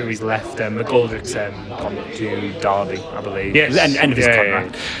 but I'm sure he's left. McGoldrick's gone to Derby, I believe. Yes. End of his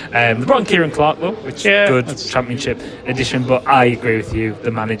contract. They brought in Kieran Clark, though, which is good championship edition, but I agree with you,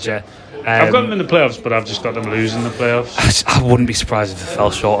 the manager. I've got them in the playoffs, but I've just got them losing the playoffs. I wouldn't be surprised if they fell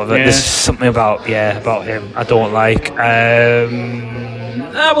short of it. There's something about him I don't like.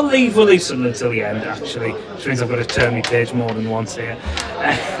 We'll leave Sunderland until the end, actually, which means I've got to turn my page more than once here.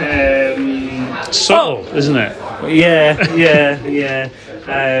 Subtle, isn't it? Yeah.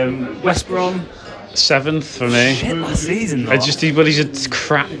 West Brom. 7th for me. Shit last season, though. He's a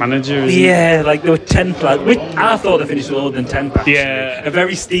crap manager. There were 10th. I thought they finished lower than 10th. Actually. Yeah, a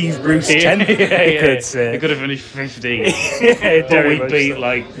very Steve Bruce 10th. They could have finished 15. But we beat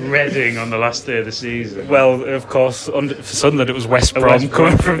Reading on the last day of the season. Well, of course, for Sunderland it was West Brom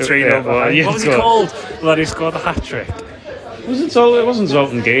coming from 3-0. What was he called? The lad who scored the hat trick. It wasn't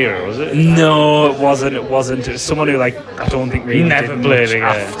Zoltan Gear, was it? No, it wasn't. It was someone who, I don't think really never played again.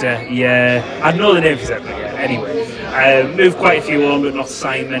 After. Yeah, I know the name for that, but anyway. Moved quite a few on, but not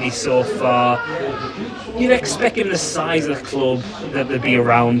signed many so far. You'd expect given the size of the club that they'd be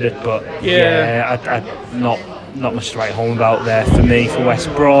around it, but not much to write home about there for me, for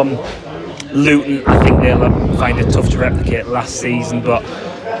West Brom. Luton, I think they'll find it tough to replicate last season, but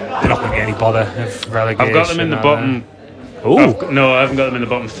they're not going to be any bother of relegation. I've got them in the bottom. No, I haven't got them in the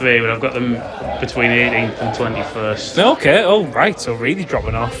bottom 3, but I've got them between 18th and 21st. Okay, right, so really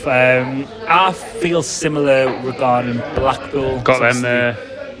dropping off. I feel similar regarding Blackpool. Got them there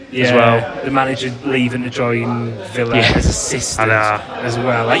as well. The manager leaving to join Villa as assistant as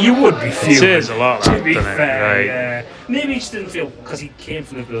well. You would be fuming. It says a lot, to be fair. Right. Maybe he just didn't feel, because he came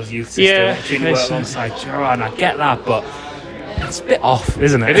from Liverpool's youth system, didn't work alongside Gerrard, and I get that, but it's a bit off,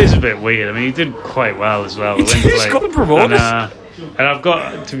 isn't it? It is a bit weird. I mean, he did quite well as well. He's got them promoted. And I've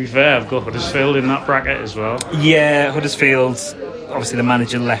got Huddersfield in that bracket as well. Yeah, Huddersfield, obviously the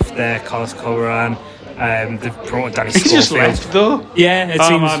manager left there, Carlos Corberán. They've promoted Danny Schofield. He just left though? Yeah, it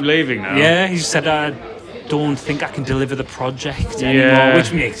seems. I'm leaving now. Yeah, he just said, I don't think I can deliver the project anymore,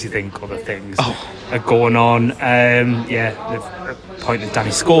 which makes you think other things are going on. They've appointed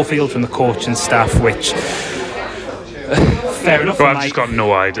Danny Schofield from the coach and staff, which... fair enough. But I've just got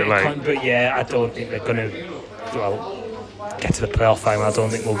no idea. But I don't think they're going to get to the playoff final. I don't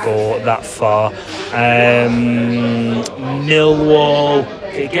think we'll go that far. Millwall,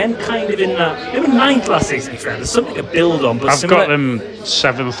 again, kind of in that. They were 9th last season, friend. There's something to build on. But I've got them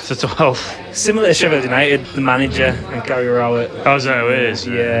 7th to 12th. Similar to Sheffield United, the manager and Gary Rowett. Oh, is that who it is?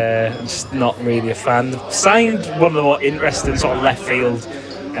 Yeah, I'm just not really a fan. They've signed one of the more interesting sort of left field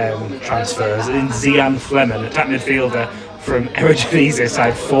transfers in Zian Fleming, attack midfielder from Eredivisie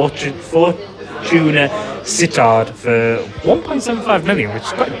side Fortuna Sittard for 1.75 million, which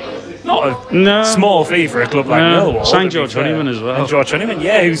is quite not a small fee for a club like Millwall. Signed George Honeyman as well. And George Honeyman,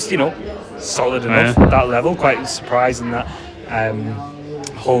 who's solid enough at that level. Quite surprising that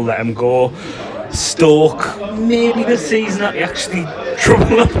Hull let him go. Stoke, maybe this season that they actually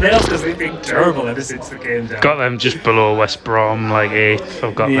trouble up there because they've been terrible ever since they came down. Got them just below West Brom, 8th.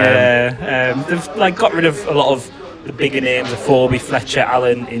 I've got them. They've got rid of a lot of the bigger names, the Forby, Fletcher,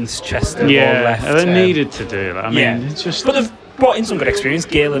 Allen, Ince, Chester, all left. They needed to do that. I mean, it's just... But they've brought in some good experience.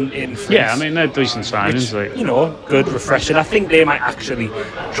 Galen in France. Yeah, I mean, they're decent signings. Good, refreshing. I think they might actually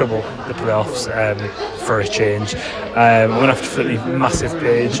trouble the playoffs for a change. I'm going to have to flip a massive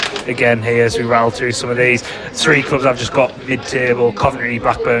page again here as we rattle through some of these. 3 clubs I've just got mid-table: Coventry,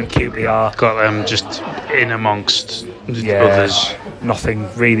 Blackburn, QPR. Got them just in amongst others. Nothing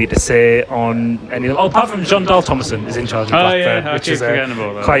really to say on any of them. Apart from John Dahl Thomason is in charge of Blackburn, which is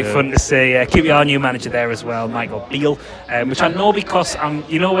quite fun to see. QPR new manager there as well, Michael Beale, which I know because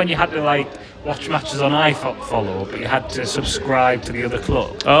when you had to watch matches on iFollow, but you had to subscribe to the other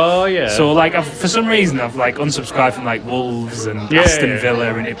club. Oh yeah. So like, for some reason, I've like unsubscribed from like Wolves and Aston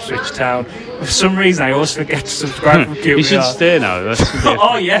Villa and Ipswich Town. For some reason, I always forget to subscribe from QPR. You should stay now.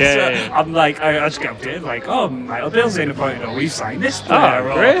 Oh yes, yeah. I'm like, I just get updated like, oh, Michael Bill's in a point. Oh, we've signed this player.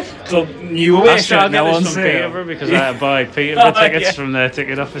 Oh, great. Club new away shirt now on sale. Peterborough because I had to buy Peterborough tickets from their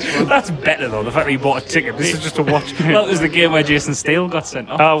ticket office. That's better though. The fact that you bought a ticket. This is just to watch. Well, it was the game where Jason Steele got sent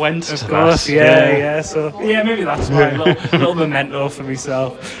off. Oh, I went. Of course, yeah. So yeah, maybe that's why. A little memento for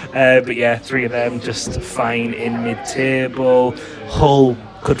myself. But yeah, 3 of them just fine in mid-table. Hull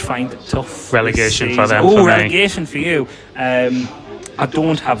could find it tough. Relegation for them. Oh, relegation for you. I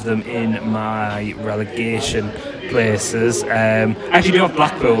don't have them in my relegation places. I actually do have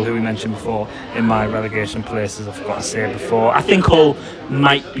Blackpool, who we mentioned before, in my relegation places. I forgot to say before. I think Hull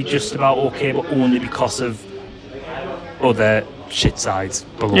might be just about okay, but only because of other shit sides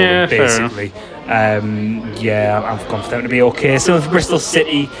below them, basically. I've gone for them to be okay. So with Bristol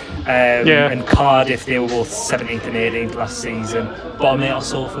City and Cardiff, they were both 17th and 18th last season. Bottom 8 or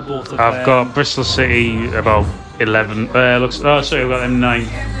so for both of them. I've got Bristol City about 11. I've got them 9.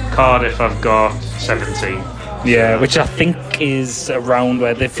 Cardiff, I've got 17. Yeah, which I think is around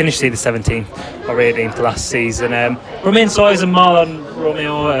where they finished either 17th or 18th last season. Romain Sawyers and Marlon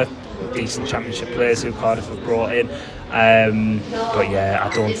Romeo are decent championship players who Cardiff have brought in. But yeah,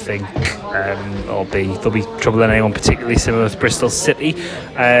 I don't think there'll be trouble in anyone particularly similar to Bristol City.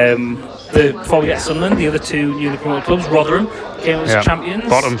 Before we get to Sunderland, the other 2 newly promoted clubs, Rotherham came as champions.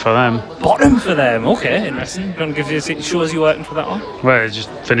 Bottom for them. Okay, interesting. Going to give you shows you working for that one. Well, they just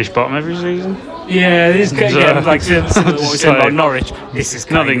finish bottom every season. Yeah, it is good. Like what we said about Norwich. This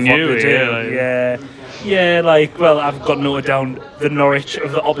is nothing new. Yeah, I've got noted down the Norwich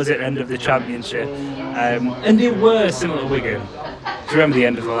of the opposite end of the championship, and they were similar to Wigan. Do you remember the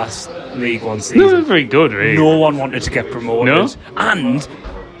end of the last League One season? They were very good, really. No one wanted to get promoted. No? And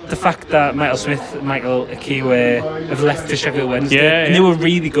the fact that Michael Smith and Michael Akiwe have left for Sheffield Wednesday, and they were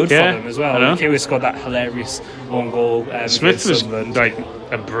really good for them as well. Akiwe scored that hilarious one goal. Smith was like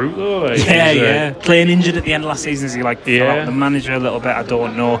a brute though. Playing injured at the end of last season, as he fell out the manager a little bit. I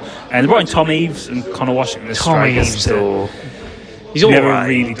don't know. And they brought in Tom Eaves and Connor Washington as strikers. He's never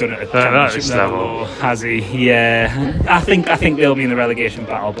really done it at championship level, has he? Yeah, I think they'll be in the relegation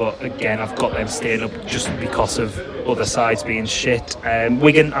battle, but again, I've got them staying up just because of other sides being shit.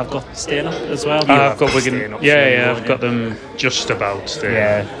 Wigan, I've got staying up as well. I've got Wigan. I've got them just about staying.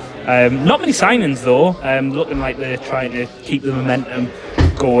 Yeah, not many signings though. Looking like they're trying to keep the momentum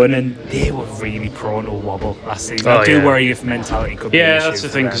going, and they were really prone to wobble last season. I do worry if mentality could be an issue. That's the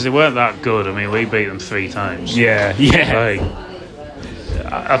thing, because they weren't that good. I mean, we beat them 3 times.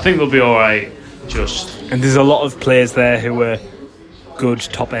 I think they'll be alright, and there's a lot of players there who were good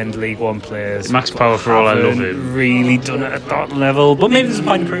top-end League One players. Max Power, for all I love him, really done it at that level, but maybe there's a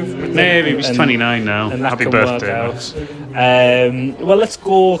point of improvement. Maybe he's 29 now. And happy birthday, Max. Well, let's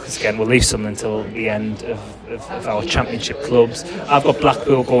go, because again, we'll leave some until the end of our championship clubs. I've got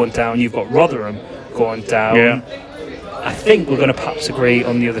Blackpool going down, you've got Rotherham going down. I think we're going to perhaps agree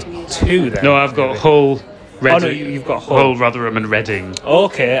on the other 2 then. No, I've got Hull, Reading. You've got Hull, Rotherham and Reading.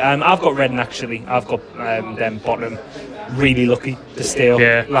 Okay, I've got Reading actually. I've got them bottom. Really lucky to stay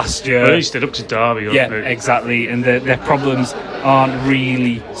up last year. Well, at least they looked at Derby. Exactly. And their problems aren't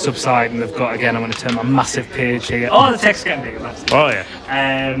really subsiding. They've got, again, I'm going to turn my massive page here. Oh, the text getting bigger. Oh, yeah.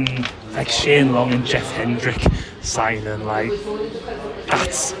 Like Shane Long and Jeff Hendrick signing,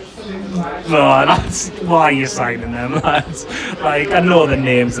 that's why you're signing them, lads. I know the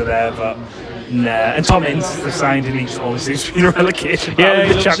names are there, but nah. And Tom Ince, they've signed, and he just always seems to be in a relegation. Yeah,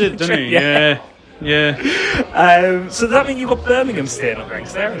 he loves it, doesn't he? Yeah. So does that mean you've got Birmingham staying up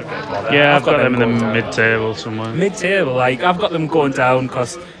ranks there? I've got them in the mid-table somewhere. Mid-table, I've got them going down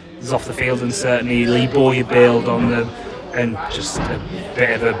because there's off the field uncertainty. Lee Bowyer bailed on them, and just a bit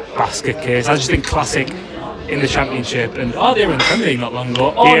of a basket case. I just think classic in the championship, and they were in the Premier League not long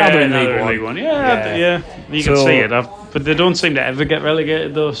ago. Now they're in League One. Yeah. You can see it, but they don't seem to ever get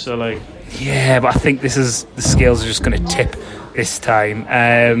relegated though. So yeah, but I think the scales are just going to tip this time.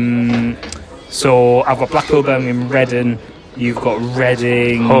 So I've got Blackpool, Birmingham, Reading. You've got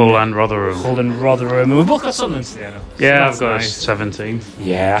Reading, Hull and Rotherham. And we've both got Sunderland today. Yeah, I've got 17.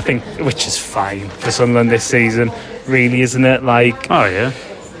 Yeah, I think, which is fine for Sunderland this season, really, isn't it?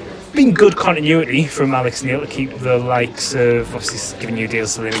 Been good continuity from Alex Neil to keep the likes of, obviously giving you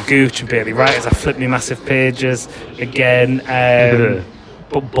deals to Liam Gooch and Bailey Wright as I flip me massive pages again.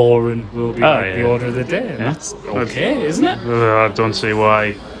 But boring will be the order of the day. And that's okay, isn't it? I don't see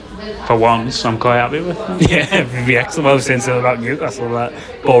why for once, I'm quite happy with. Yeah, it'd be excellent. I was saying something about Newcastle, that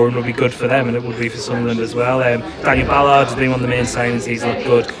Bourne would be good for them, and it would be for Sunderland as well. Daniel Ballard has been one of the main signings. He's looked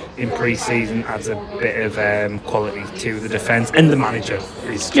good in pre-season, adds a bit of quality to the defence, and the manager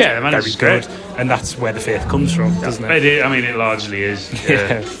is very good, and that's where the faith comes from, doesn't it? It largely is.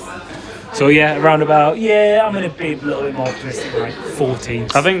 Yeah. So around about, I'm going to be a little bit more optimistic, like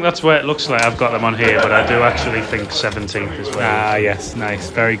 14th. I think that's where it looks like I've got them on here, but I do actually think 17th as well. Yes, nice,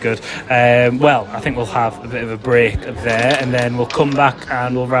 very good. Well, I think we'll have a bit of a break there, and then we'll come back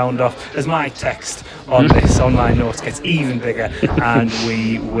and we'll round off as my text on this online notes gets even bigger, and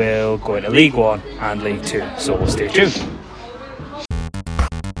we will go into League One and League Two. So stay tuned.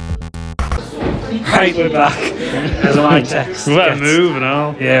 Right, we're back. As my text. We've had a move and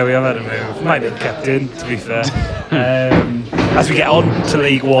all. Yeah, we have had a move. Might have been kept in, to be fair. As we get on to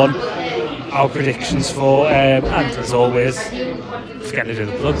League One, our predictions for, and as always, forgetting to do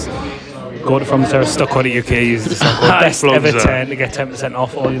the plugs. Go to From the Terrace, Stock.co.uk, use the discount code Best Ever 10 to get 10%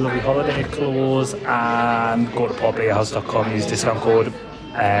 off all your lovely holiday clothes, and go to paulplayerhouse.com, use discount code.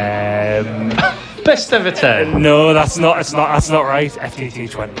 Best Ever 10. No, that's not right. FTT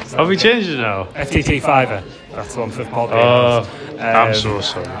 20. Have we changed it now? FTT 5. That's the one for Paul. I'm so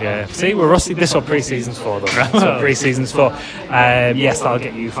sorry. Yeah. See, we're rusty. This is what pre-season's for, though. That's what pre-season's for. Yes, that'll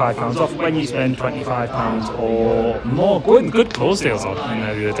get you £5 off when you spend £25 or more. Good clothes deals on the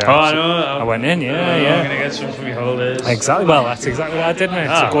other day. Oh, I know. I went in. I'm going to get some for my holidays. Exactly. Well, that's exactly what I did, mate.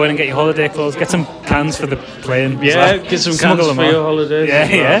 So go in and get your holiday clothes. Get some cans for the plane. Yeah, get some cans for your holidays.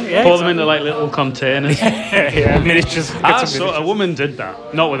 Yeah. Pour them into like little containers. Yeah. Miniatures. A woman did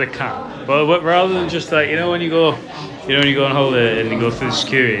that, not with a can, but rather than just like when you go on holiday and you go through the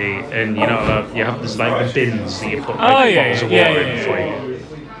security and you have this like the bins that you put bottles of water in for you.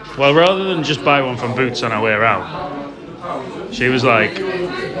 Well, rather than just buy one from Boots on our way out, she was like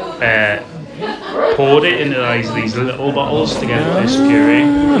poured it into like these little bottles to get the security.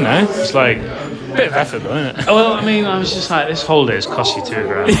 Oh, nice. It's like a bit of effort, though, isn't it? Well, I was just like, this holiday's cost you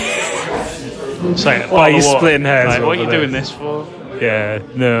 £2,000. It's like, why are you splitting hairs? Like, what are you doing this for?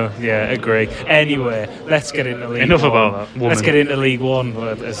 Agree. Anyway, let's get into League One. Enough about that woman. Let's get into League One,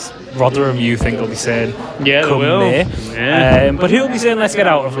 as Rotherham, you think, will be saying. Yeah, they will. May. Yeah. But who'll be saying, let's get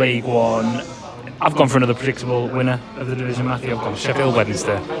out of League One? I've gone for another predictable winner of the division, Matthew. I've gone Sheffield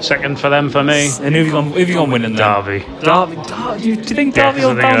Wednesday. Second for them for me. And who have you gone winning then? Derby. Do you think Derby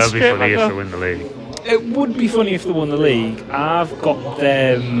will bounce straight it'd be funny back if they win the league. It would be funny if they won the league. I've got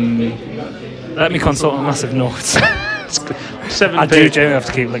them... Let me consult my massive notes. I do generally have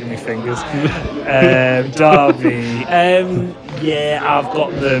to keep licking my fingers. Derby. I've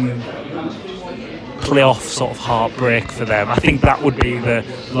got them playoff sort of heartbreak for them. I think that would be the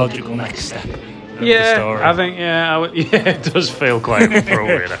logical next step. I think it does feel quite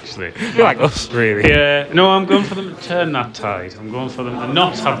appropriate actually. You're like us, really. Yeah, no, I'm going for them to turn that tide. I'm going for them to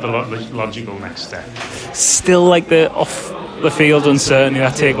not have the logical next step. Still like the off the field uncertainty,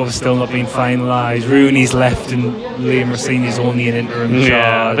 that takeover's still not been finalised. Rooney's left and Liam Rossini's only an interim charge.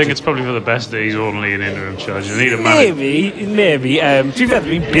 Yeah, I think it's probably for the best that he's only an interim charge. You need a manager. Maybe. To be fair,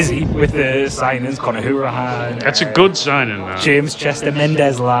 they've been busy with the signings. Conor Hourihane. That's a good signing now. James Chester,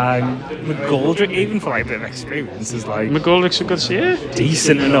 Mendes Lang, McGoldrick, even for like a bit of experience, is like... McGoldrick's a good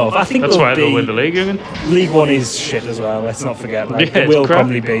decent enough. I think that's why they'll win the league again. League One is shit as well, let's not forget. They will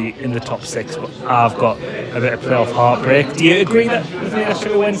probably be in the top 6, but I've got a bit of playoff heartbreak. Do you agree that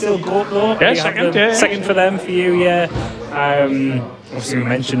Sheffield Wednesday will go up though? Yeah, second for them, for you, yeah. Obviously we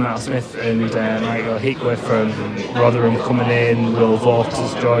mentioned Matt Smith and Michael Heathcliff from Rotherham coming in. Will Vaughts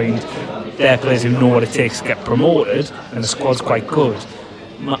has joined. They're players who know what it takes to get promoted, and the squad's quite good.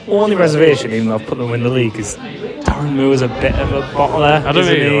 My only reservation, even though I've put them in the league, is Darren Moore's a bit of a bottler. I don't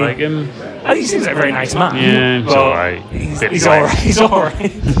really like him. He seems like a very nice man. Yeah, he's alright. He's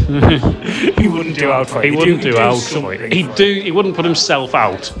alright. He wouldn't do out for it. He wouldn't do out for it. He wouldn't put himself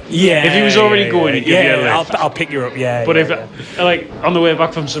out. Yeah. If he was already going, he'd give you a lift. I'll pick you up, But if, like, on the way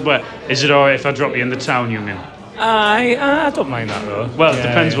back from somewhere, is it alright if I drop you in the town union? I don't mind that though. Well, it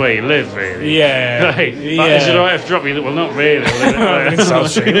depends where you live, really. Yeah. Is it alright if I drop you? Well, not really.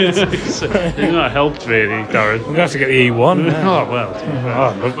 You're not helped, really, Darren. We're going to have to get the E1.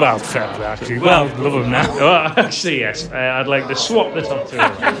 Well, fair play, actually. Well, love them now. Well, actually, yes. I'd like to swap the top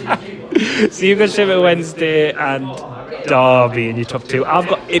two. So you've got Sheffield Wednesday and Derby in your top 2. I've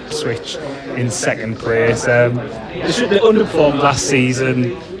got Ipswich in second place. They underperformed last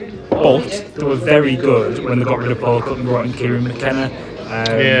season, but they were very good when they got rid of Paul Cook and brought in Kieran McKenna.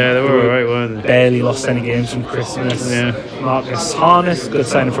 Yeah, they were alright, weren't they? Barely lost any games from Christmas. Yeah. Marcus Harness, good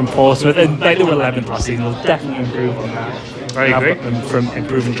signing from Portsmouth, and they were 11th last season. They'll definitely improve on that. I agree. I've got them from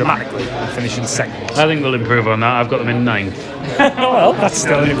improving dramatically and finishing second. I think they'll improve on that. I've got them in 9th. Well, that's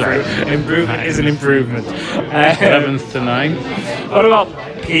still an improvement. Improvement is an improvement. 11th to 9. What about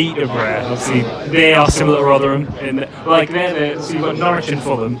Peterborough? Obviously, they are similar to Rotherham. So you've got Norwich and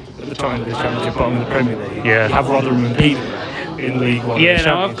Fulham at the top of the Championship, bottom of the Premier League. Yeah. You have Rotherham and Peterborough in League One. Yeah,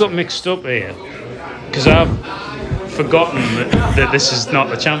 no, I've got mixed up here because I've forgotten that this is not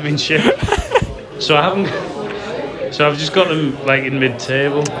the Championship. So I haven't. So I've just got them like in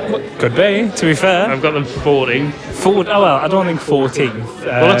mid-table. Could be, to be fair. I've got them 14th. I don't think 14th.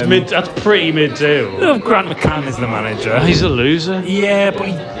 Well, that's mid. That's pretty mid-table. Grant McCann is the manager. He's a loser. Yeah, but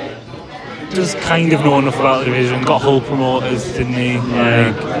he does kind of know enough about the division. Got Hull promoters, didn't he?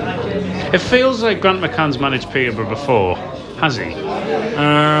 It feels like Grant McCann's managed Peterborough before, has he?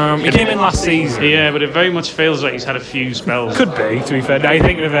 He came in last season. Yeah, but it very much feels like he's had a few spells. Could be, to be fair. Now you're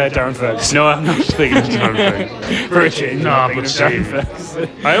thinking of Darren Ferguson. No, I'm not thinking of Darren Ferguson. For a change. No, I'm but thinking of Darren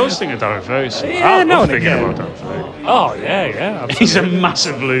Ferguson. I always think of Darren Ferguson. Yeah, I no, love and thinking again. about Darren Ferguson. Oh, yeah, absolutely. He's a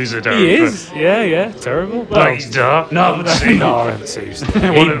massive loser, Darren He Ferguson. is, yeah, terrible. Like, no,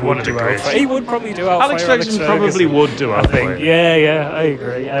 He would do Outfire. He would probably do Outfire. Alex Ferguson probably would do I think. Outfire. Yeah, I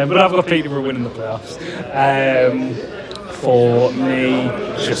agree. But I've got Peterborough winning the playoffs. For me,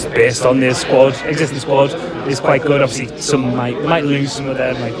 just based on their existing squad is quite good. Obviously, some might lose some of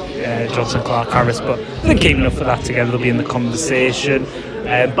them, like Johnson, Clark, Harris, but I think keeping enough for that together, they'll be in the conversation.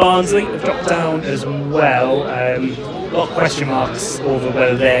 Barnsley have dropped down as well. A lot of question marks over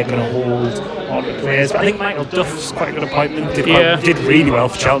whether they're going to hold on to players. But I think Michael Duff's quite a good appointment. Did really well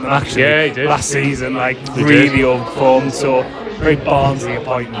for Cheltenham actually. Yeah, he did. Last season, really overperformed. So very Barnsley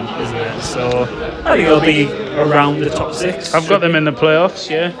appointment, isn't it? So I think they'll be around the top 6. I've got them in the playoffs,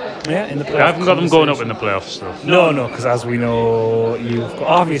 yeah. Yeah, in the playoffs. I haven't got them going up in the playoffs, though. No, because as we know, you've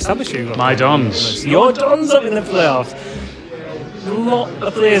got established you've got My Dons. Your Dons up in the playoffs. A lot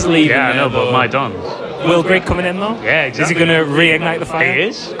of players leaving. Yeah, I know, but though. my Dons. Will Grigg coming in though? Yeah, exactly. Is he going to reignite the fire? He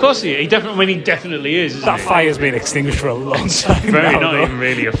is. Of course he definitely is, isn't That he? fire's been extinguished for a long time. Very now, not though. even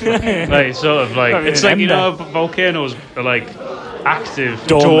really a fire. Like, sort of like, it's like, you know, volcanoes are like active,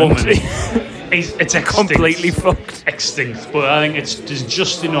 dormant. It's extinct. Completely fucked. Extinct. But I think there's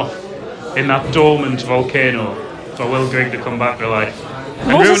just enough in that dormant volcano for Will Grigg to come back to life.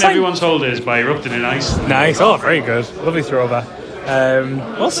 And ruin everyone's holidays by erupting in ice. Nice. Oh, very good. Lovely throwback.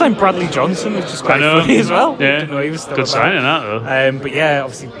 Also signed Bradley Johnson, which is quite funny as well. Yeah. Didn't know he was still Good about. signing that though. But yeah,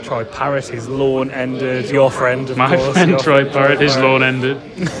 obviously Troy Parrott, his loan ended. Your friend, of My course, friend your Troy Parrott, his loan ended.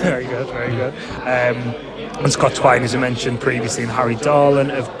 Very good. And Scott Twine, as I mentioned previously, and Harry Darlan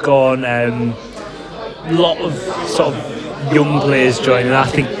have gone. A lot of sort of young players joining. I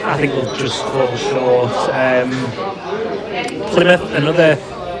think they'll just fall short. Plymouth, another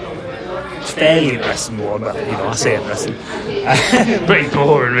fairly interesting one, but I say interesting. Pretty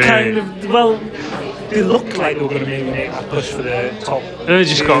boring, really. Kind of, well, they looked like they were going to maybe make that push for the top. They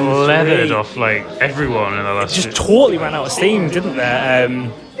just got 2, leathered 3. off like everyone in the last. Just totally ran out of steam, didn't they?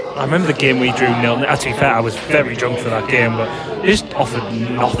 I remember the game we drew 0-0. To be fair, I was very drunk for that game, but they just offered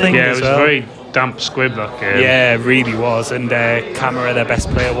nothing. Yeah, it as was well. very damp squib that game. Yeah, it really was. And Camera, their best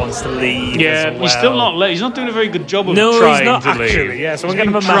player, wants to leave. Yeah, as well. he's still not. He's not doing a very good job of No, trying he's not to actually. leave. Yeah, so he's we're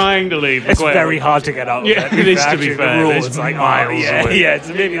been going to trying to leave. It's quite very hard to get out. Yeah, of it is, to actually, be fair. The It's roads, like miles away. Yeah,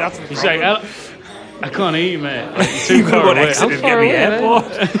 so maybe that's the He's problem. like, I can't eat, mate. Like, too You could far go and away. exit How and far get the away, airport.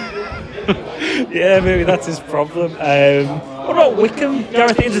 Yeah, maybe that's his problem. What about Wickham?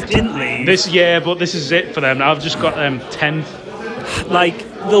 Gareth Haynes didn't leave. But this is it for them. Now I've just got them 10th.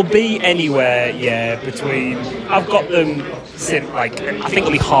 They'll be anywhere, between. I've got them. I think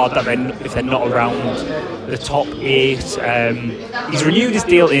it'll be hard that if they're not around the top 8. He's renewed his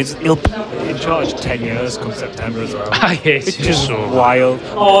deal. He'll be in charge 10 years come September as well. I hate It's it just so much. wild.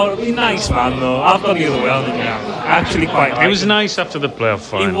 Oh, he's a nice man though. I've got the other way on him now. I actually quite like It was him. nice after the playoff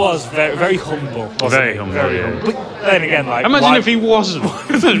final. He was very, very humble. wasn't Very he? humble, Very yeah. humble. But then again, Imagine if he wasn't.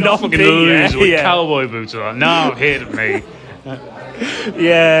 Not fucking loser with yeah. cowboy boots on. No, hated me.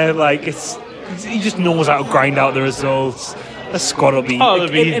 He just knows how to grind out the results. The squad will be,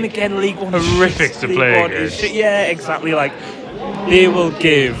 and again, League One horrific to League play One against. Yeah, exactly. They will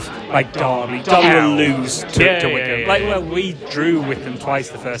give like Derby. Derby will lose to Wickham. Yeah. Like, well, we drew with them twice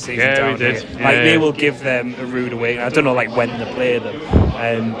the first season Yeah, down we did. here. Yeah. Like, they will give them a rude awakening. I don't know, like, when to play them.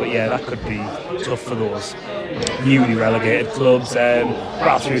 But yeah, that could be tough for those newly relegated clubs.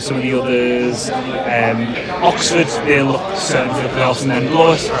 Rattle through some of the others. Oxford, they'll look certain for the playoffs and then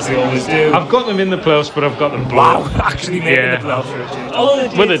blow it, as they always do. I've got them in the playoffs, but I've got them Wow, blown. actually making the playoffs, Richard. Oh,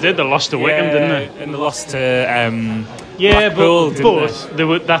 Well, they did. They lost to Wickham, didn't they? And they lost to Blackpool, Blackpool, didn't but they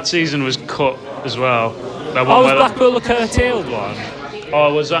were, that season was cut as well. That Oh, one was where- Blackpool the curtailed one?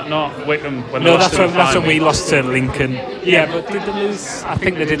 Oh, was that not Wickham? When they No, lost that's in the when final? we lost to Lincoln. Yeah, but did they lose? I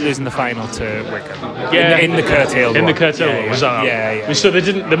think they did lose in the final to Wickham. Yeah, in the curtailed in one. the curtail Yeah, was that? Yeah. So they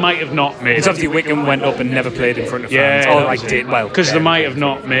didn't. They might have not made. It's obviously Wickham went up and never played in front of fans. Yeah, Or like did well because they might have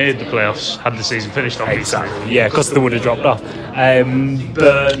not made the playoffs had the season finished. Obviously. Exactly. Yeah, because they would have dropped off. Burton,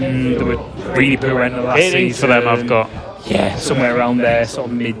 they were really poor end of last 18th season. for them. I've got. Yeah, somewhere around there, sort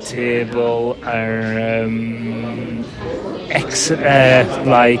of mid-table.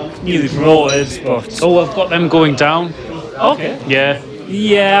 Like newly promoted, but Oh, I've got them going down. okay.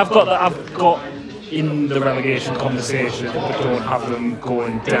 Yeah. I've got that. I've got in the relegation conversation, but don't have them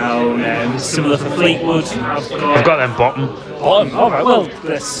going down. Similar for Fleetwood, I've got them bottom. bottom. All right. Well,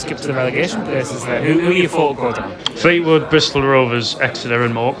 let's skip to the relegation places there. Who are you thought go down? Fleetwood, Bristol Rovers, Exeter,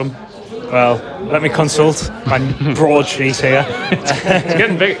 and Morecambe. Well, let me consult my broadsheet here. It's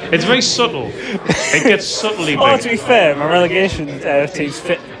getting big. It's very subtle. It gets subtly Oh, to big. be fair, my relegation team's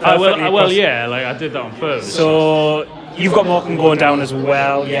fit. Well, yeah. Like I did that on purpose. So you've got Morecambe going down as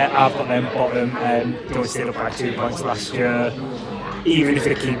well. Yeah, I've got them bottom. They only stayed up by 2 points last year. Even if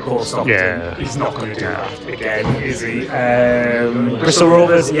they keep Paul Stockton, Yeah. he's not going to do that again, is he? Bristol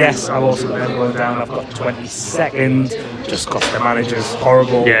Rovers, yes, I've also got them going down. I've got 22nd, just because the manager's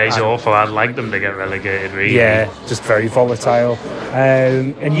horrible. Yeah, he's and- awful. I'd like them to get relegated, really. Yeah, just very volatile.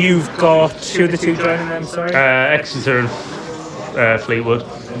 And you've got who are the two joining them, sorry? Exeter and Fleetwood.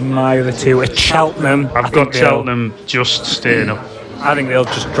 My other two are Cheltenham. I've got Cheltenham just staying up. I think they'll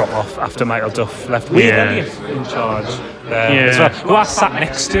just drop off after Michael Duff left. We Yeah. Elliott in charge as well. Who I sat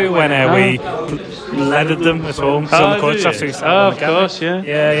next to when we leathered them at home. So the coach after he sat on the of camera. course, yeah.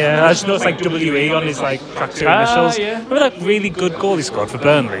 Yeah. I just noticed like WE on his like tracksuit initials. yeah. Remember that really good goal he scored for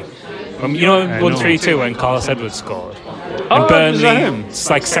Burnley? You know, 1-3-2 when Carlos Edwards scored. And was that him? it's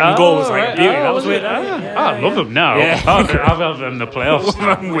like second goal was like a beauty. That was weird. I love them now. Yeah. I've had them in the playoffs.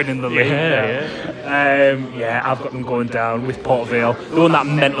 I'm winning the league. Yeah. I've got them going down with Port Vale. They won that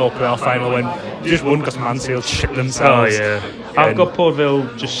mental playoff final when they just won because Mansfield shit Oh themselves. yeah. I've got Port Vale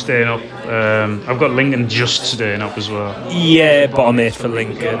just staying up. I've got Lincoln just staying up as well. Yeah, bottom 8 for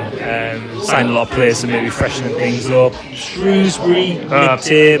Lincoln. Signed a lot of players to maybe freshening things up. Shrewsbury,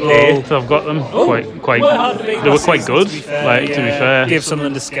 mid-table. 8th, I've got them. Quite. Well, hard to beat They were last quite season, good. to be fair. Like to be fair. Give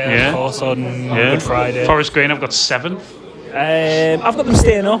Sunderland a scare, Yeah. of course, on Yeah. Good Friday. Forest Green, I've got 7th. I've got them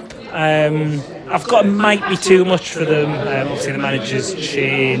staying up. I've got might be too much for them. Obviously, the manager's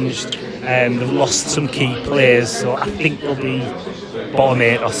changed. They've lost some key players, so I think they'll be bottom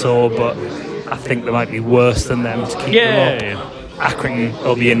 8 or so. But I think they might be worse than them to keep them up. Accrington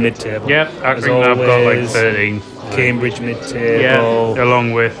will be in mid-table. Yeah, as Accrington I've got like always. 13. Cambridge mid-table. Yeah,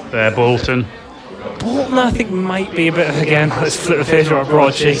 along with Bolton. Bolton, I think, might be a bit of, again, let's flip the page on a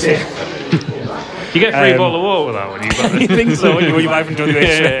broadsheet here. You get free bottle of water with that one. You got You think so? You might even do the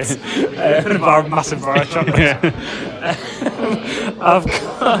Yeah. shit. And a massive bar of chocolate. I've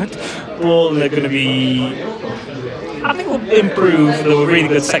got Bolton, they're going to be... I think will improve. They were really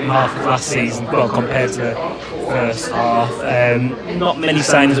good second half of last season, well, compared to the first half. Not many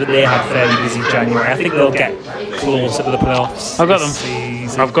signings, but they had fairly busy January. I think they'll get closer to the playoffs. I've got this them.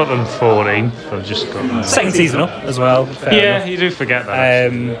 season. I've got them 14. I've just got them. Second season up as well. Fair Yeah, enough. you do forget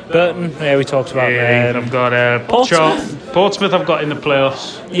that. Burton, yeah, we talked about Yeah, them. I've got Portsmouth. I've got in the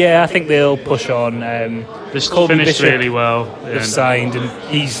playoffs. Yeah, I think they'll push on. This Colby finished Bishop really well. They've and- signed, and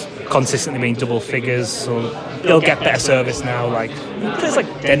he's consistently been double figures, so they'll get better service now. Like there's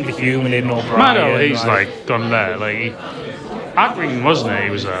like Denver Hume and Aidan O'Brien. Mano, he's like gone there. Like Accrington, wasn't he? He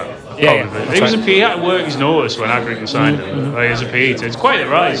was Yeah, He was he had to work his notice when Accrington signed him. Like, as a PE, it's quite a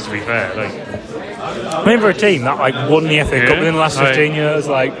rise to be fair. Like Remember a team that like won the FA Cup Yeah, within the last right. 15 years?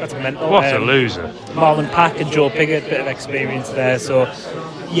 Like that's mental. what a loser! Marlon Pack and Joe Piggott, bit of experience there. So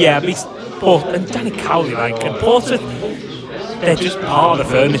yeah, and Danny Cowley, like and Portsmouth. They're just part of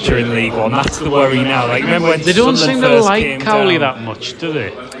the furniture in League One. That's the worry now. Like remember when They don't Sunderland seem to first like came Cowley down? that much, do they?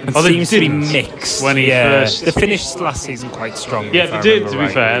 It Or they seems to be didn't mixed when he first. They finished last season quite strong. Yeah, if I they did. To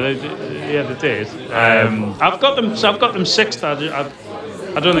remember be rightly. fair, they did. I've got them. So I've got them 6th.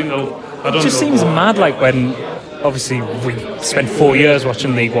 I don't think they'll. I don't It just think seems they'll go. mad, like when obviously we spent 4 years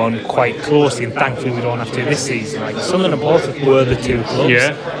watching League One quite closely, and thankfully we don't have to this season. Like Sunderland and Portsmouth were the two clubs.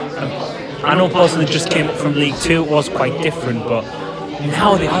 Yeah. I know Portsmouth just came up from League Two; it was quite different, but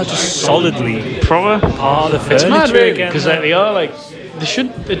now they are just solidly Proper. part of the furniture. It's mad, really, again. because they are like. They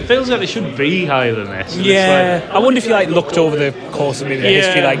should. It feels like they should be higher than this. And Yeah, it's like, I wonder if you looked over the course of maybe the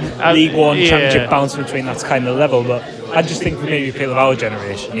history, League One, Championship, bouncing between that kind of level. But I just think maybe people of our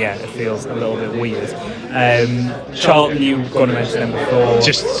generation, it feels a little bit weird. Charlton, you were going to mention them before.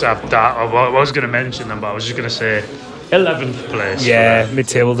 Just that. I was going to mention them, but I was just going to say 11th place. Yeah,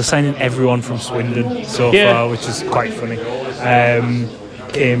 mid-table. They're signing everyone from Swindon so far, which is quite funny.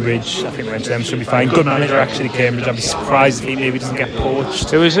 Cambridge, I think we mentioned them, should be fine. Good manager, actually, Cambridge. I'd be surprised if he maybe doesn't get poached.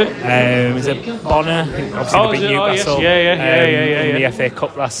 Who is it? Is it Bonner? Obviously, the big Newcastle. Yeah. In the FA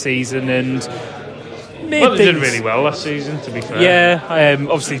Cup last season, and they did really well last season, to be fair. Yeah,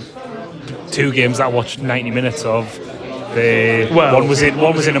 obviously, 2 games that I watched 90 minutes of. One was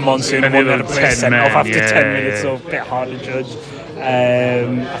in a monsoon, and one had a player sent off after 10 minutes, so a bit hard to judge.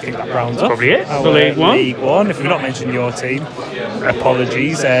 I think that rounds up. Probably it. For League One. League One. If we've not mentioned your team,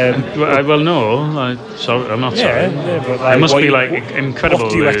 apologies. Well, no. Sorry, I'm not sorry. Yeah, but it must be incredible.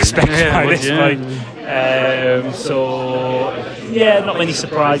 What do you expect by this point? Not many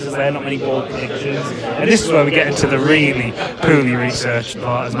surprises there, not many bold predictions. And this is where we get into the really poorly researched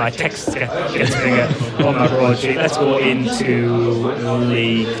part as my text gets bigger on my broadsheet. Let's go into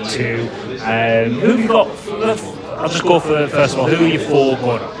League Two. Who have you got? I'll just go for first of all. Who are your 4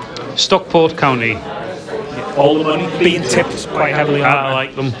 going up? Stockport County. All the money being tipped quite heavily. I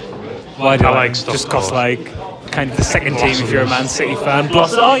like them. Why do I like Stockport? Just because kind of the second team if you're a Man City fan.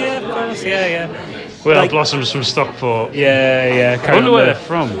 Blossom. Oh yeah, of course. Yeah. Well, Blossom's from Stockport. Yeah. I wonder where they're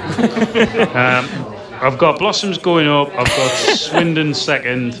from. I've got Blossoms going up. I've got Swindon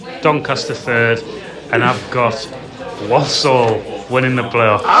second, Doncaster third, and I've got Walsall winning the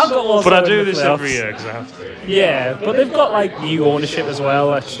playoffs. But I do this every year because I have to. Yeah, but they've got new ownership as well.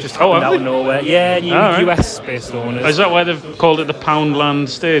 That's just happened out of nowhere. Yeah, new US-based owners. Is that why they've called it the Poundland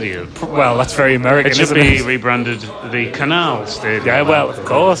Stadium? Well, that's very American. It should be rebranded the Canal Stadium. Yeah, well, of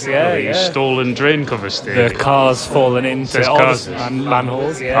course, the stolen drain cover stadium. The cars falling into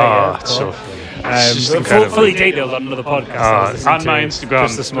manholes. It's so fully detailed on another podcast. On my Instagram,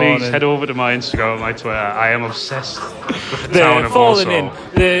 just this please head over to my Instagram and my Twitter. I am obsessed with the town of falling Walsall.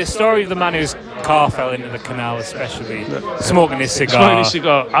 in. The story of the man whose car fell into the canal, especially smoking his cigar.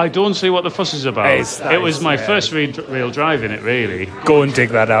 I don't see what the fuss is about. It was my first real drive in it, really. Go and dig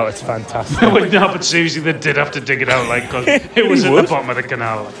that out. It's fantastic. No, but seriously, they did have to dig it out, because it was at the bottom of the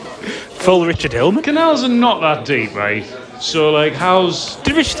canal. Full Richard Hillman. Canals are not that deep, right? So,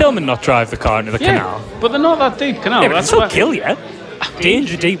 Did Richard Hillman not drive the car into the canal? But they're not that deep, canal. Yeah, but it'll kill you.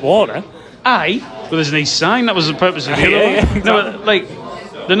 Danger deep water. Aye, but there's an east sign. That was the purpose of the other one. Exactly. No,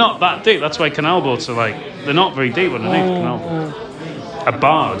 but, they're not that deep. That's why canal boats are they're not very deep underneath the canal. A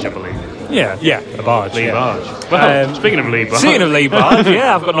barge, I believe. Yeah, a barge. Lee Barge. Well, speaking of Lee Barge. Speaking of Lee Barge,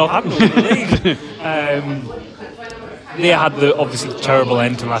 I've got Northampton in the league. They had the obviously terrible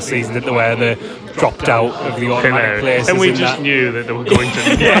end to last season, didn't they, where they dropped out of the automatic places. And we just knew that they were going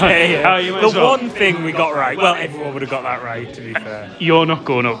to. The one thing we got right. Well, everyone would have got that right, to be fair. You're not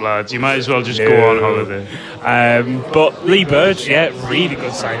going up, lads. You might as well just go on holiday. But Lee Burge, really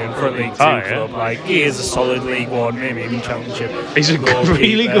good signing for a League 2 club. He is a solid League 1, maybe even Championship. He's a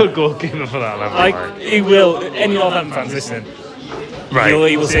really good goalkeeper for that level. He will. Any Northampton fans listening? Right.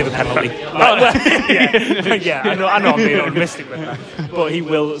 He will save a penalty. I know I'm being optimistic with that. But he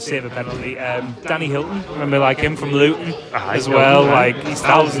will save a penalty. Danny Hilton, remember him from Luton as well. He's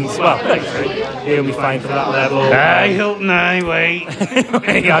thousands. Well, he'll be fine for that level. Hilton, wait.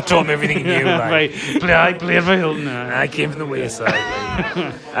 I told him everything he knew. I played for Hilton. I came from the wayside.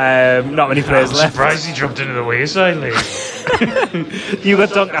 Not many players left. I'm surprised he dropped into the wayside league. You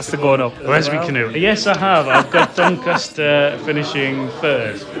got Doncaster going up. Where's my canoe? Yes, I have. I've got Doncaster finishing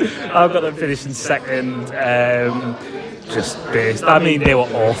third. I've got them finishing second. Just based. I mean, they were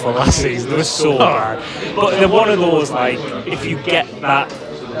awful last season. They were so bad. But they're one of those if you get that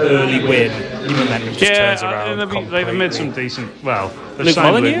early win, your momentum just turns around. They made some decent. Well, Luke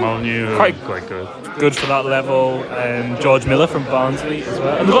Molyneux, quite good. Good for that level. George Miller from Barnsley as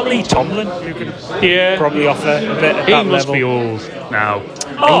well. And they've got Lee Tomlin, who could probably offer a bit at that level. He must be old now.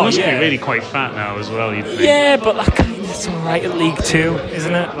 He must be really quite fat now as well, you'd think. Yeah, but it's alright at League 2,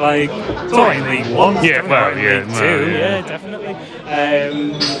 isn't it? It's alright in League 1. League 2, definitely.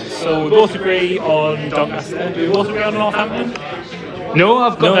 So we both agree on Doncaster. Do we both agree on Northampton? No,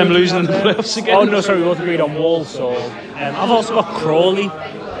 I've got them losing in the playoffs again. Oh no, sorry, we both agreed on Walsall. I've also got Crawley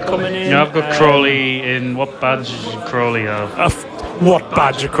coming in. Yeah, I've got Crawley in. What badge does Crawley have? What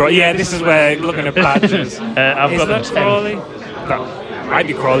badge of Crawley? Yeah, this is where looking at badges. I've got that Crawley. That might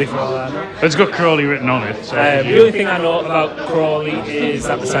be Crawley for all I know. It's got Crawley written on it. So The only thing I know about Crawley is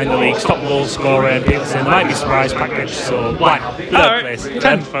that they signed the league's top goal scorer, and people saying there might be a surprise package, so why not? Third place.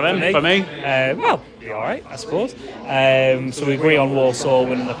 10th for them, for me. Well, be alright, I suppose. So we agree on Walsall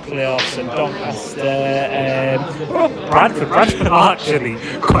winning the playoffs, and Doncaster. Bradford are actually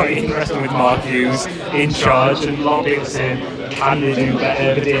quite interesting with Mark Hughes in charge, and a lot of people saying, can they do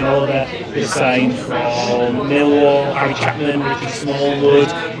better? Aberdeen Older, they signed from Millwall, Harry Chapman, Ricky Smallwood,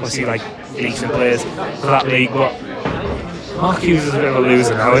 obviously like decent players for that league, but Mark Hughes is a bit of a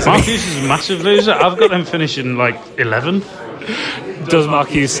loser now, isn't Mark he? Hughes is a massive loser. I've got them finishing like 11. Does Mark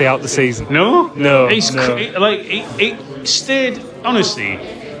Hughes stay out the season? No. No. He stayed, honestly,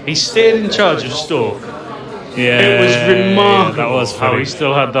 he stayed in charge of Stoke. Yeah, It was remarkable that was how funny. he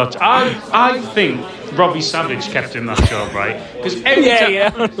still had that. I think Robbie Savage kept him that job, right? Because every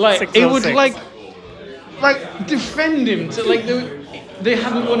time, like, 6 he on would 6. like defend him to like they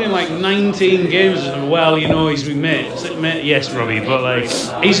hadn't won in like 19 games. And well, you know, he's been mate. Yes, Robbie, but like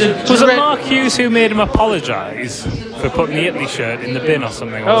he's a. Was it Mark Hughes who made him apologise for putting the Italy shirt in the bin or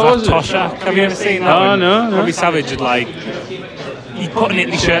something? Or was that Toshak? Have you ever seen that? Oh, no. Robbie Savage had he put an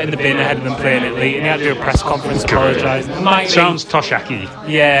Italy shirt in the bin ahead of them playing Italy, and he had to do a press conference apologising. Sounds Toshaki.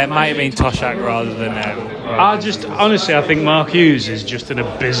 Yeah, it might have been Toshak rather than. I think Mark Hughes is just an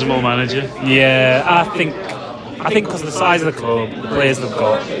abysmal manager. Yeah, I think because of the size of the club, the players they've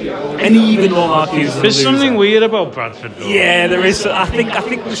got, and even though Mark Hughes is a There's loser, something weird about Bradford, though. yeah, there is. I think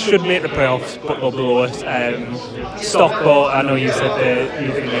they should make the playoffs, but they'll blow it. Stockport, I know you said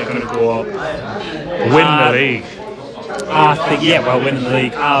you think they're going to go up. Win the league. I think, winning the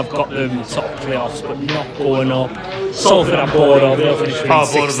league. I've got them top playoffs, but not going up. Salford I'm bored of. They'll finish between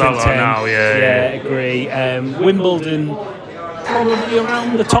 6 and 10. Now, yeah. Agree. Wimbledon, probably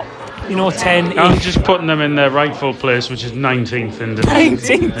around the top, 10. I'm just putting them in their rightful place, which is 19th in the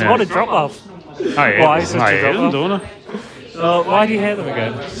 19th? Yeah. What a drop off. I hate them, don't I? Why do you hate them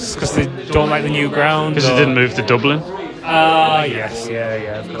again? Just because they don't like the new ground? Because they didn't move to Dublin. Yes,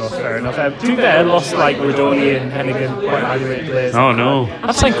 of course, fair enough. To be fair, lost like Rodoni and Hennigan, quite highly rated players. Oh no.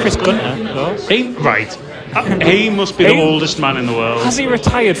 I've signed Chris Gunter, though. He must be the oldest man in the world. Has he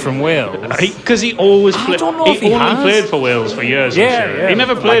retired from Wales? Because he always played. don't know if he only has. played for Wales for years. Yeah. He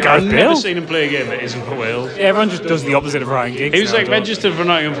never played. Like I've never Bill. seen him play a game that isn't for Wales. Yeah, everyone just does the opposite of Ryan Giggs. He was now, like don't registered for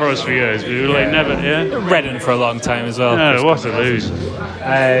Nottingham Forest for years, but he was like never. Yeah. Reading for a long time as well. No, what a lose.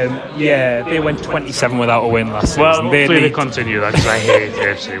 They went 27 without a win last Well, season. hopefully they continue that because I hate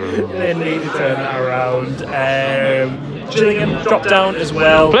FC. They need to turn that around. Gillingham dropped down as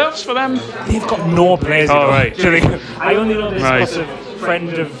well. Playoffs for them. They've got no players. Oh, right. Gillingham. I only know this Right. because of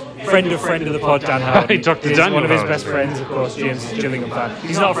friend of the pod, Dan Howard. Dr. He's Daniel one of his Howard. best friends, of course. James is a Gillingham fan.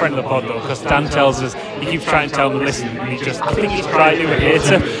 He's not a friend of the pod though, because Dan tells us he keeps trying to tell him to listen, and I think he's trying to hate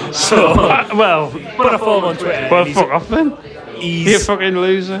it. So, but I follow him on Twitter. Well, and he's- fuck off then. You're a fucking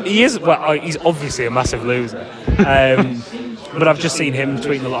loser. He is. Well, he's obviously a massive loser. But I've just seen him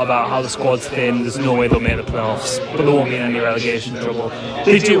tweeting a lot about how the squad's thin. There's no way they'll make the playoffs, but they won't be in any relegation trouble.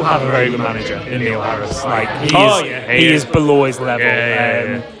 They do have a very good manager in Neil Harris. Like he is below his level.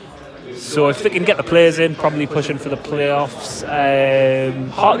 Yeah. So if they can get the players in, probably pushing for the playoffs.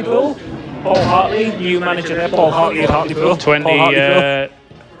 Hartlepool, Paul Hartley, new manager there. Paul Hartley at Hartlepool.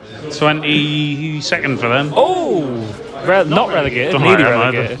 22nd for them. Not relegated. Don't Nearly matter,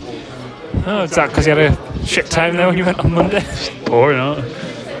 relegated. Oh, is that because you had a shit time there when you went on Monday? Boring, not it?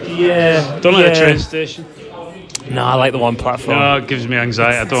 Yeah. Don't like the train station. No, I like the one platform. No, it gives me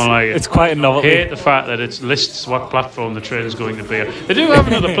anxiety. I don't like it. It's quite a novelty. I hate the fact that it lists what platform the train is going to be on. They do have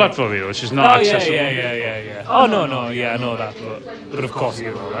another platform here, which is not accessible. Yeah. Oh no, yeah, I know that, but of course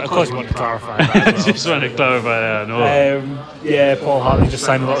you know that. Of course you want to clarify that. I as just want to clarify that. well. Paul Hartley just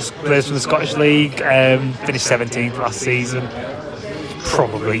signed a lot of players from the Scottish League. Finished 17th last season.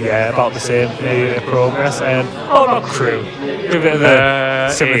 Probably, about the same progress. Not Crew. A bit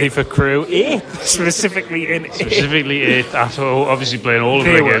of sympathy for Crew. 8th, specifically 8th. At all, obviously playing all of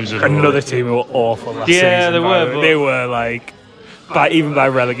They their were games. another team who were awful last season. Yeah, they were. They were like, even by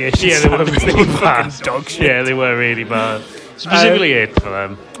relegation. Yeah, they were fucking bad. dog shit. Yeah, they were really bad. Specifically 8th for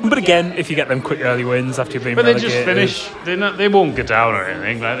them. But again, if you get them quick early wins after you've been But they relegated, just finish. They won't get down or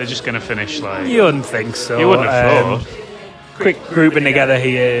anything. Like they're just going to finish like. You wouldn't think so. You wouldn't have thought. Quick grouping together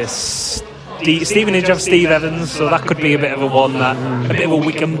here. Stevenage of Steve Evans, so that could be a bit of a bit of a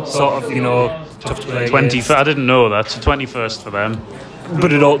Wickham sort of, tough to play. 20. I didn't know that. So 21st for them.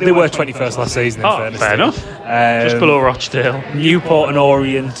 they were 21st last season. In fairness, fair enough. Just below Rochdale. Newport and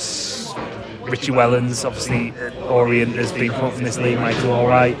Orient. Richie Wellens, obviously, Orient has been put in this league, might do all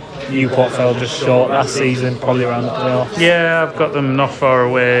right. Newport fell just short last season, probably around the playoffs. Yeah, I've got them not far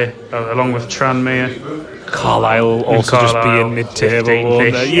away, along with Tranmere. Carlisle also just being mid-table.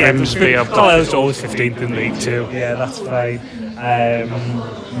 Yeah, Carlisle's always 15th in League 2. Yeah, that's fine.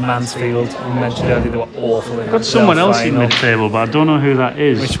 Mansfield, we mentioned earlier, they were awful in the got someone else in mid-table, but I don't know who that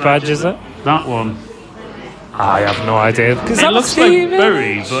is. Which badge is it? That one. I have no idea. It looks like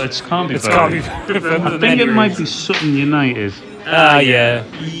Bury, but it can't be Bury. I think it might be Sutton United. Yeah.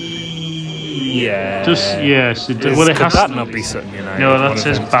 Just, yes. Could that not be Sutton United? No, that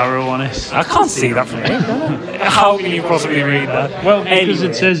says Barrow on it. I can't see that from here. How can you possibly read that? Well, because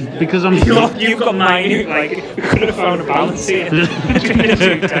it says, because I'm... You've got minute, like, we could have found a balance here.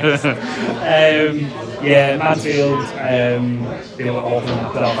 Yeah, Mansfield, they were awful in the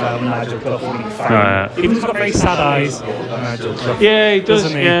playoff. Nigel Clough, even though he's got very sad eyes, Nigel Clough. Yeah, he does,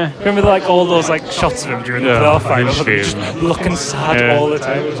 doesn't he? Yeah. Remember like all those like shots of him during the playoff final, just looking sad all the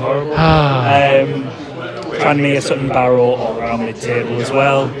time. It was horrible. Tranmere, Sutton, Barrow all around mid-table as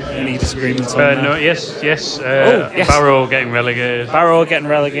well. Any disagreements on that? No, yes. Barrow getting relegated. Barrow getting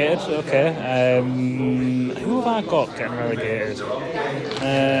relegated, okay. Who have I got getting relegated?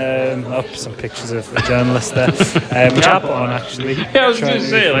 Some pictures of the journalist there, which I put on actually. Yeah, I was going to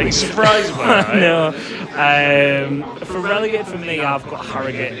say, like, surprised by that. No. For relegated for me, I've got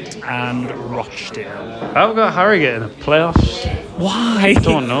Harrogate and Rochdale. I've got Harrogate in the playoffs. Why? I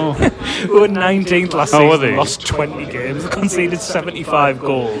don't know. We were 19th last season, lost 20 games, conceded 75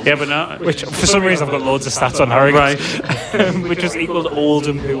 goals. Yeah, but now... Which, for some reason, I've got loads of stats on Harrogate. Right. Which was equal to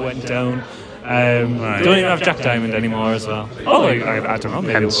Oldham, who went down. Don't even have Jack Diamond anymore as well. Oh, I don't know,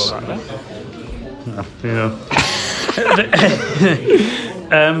 maybe we'll go back there.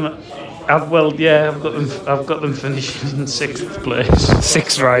 I've got them finishing in 6th place.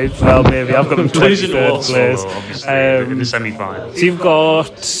 6th, right? Well, maybe I've got them 23rd place. In the semi-final. So you've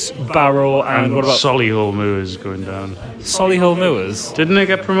got Barrow and what about Solihull Moors going down? Solihull Moors? Didn't they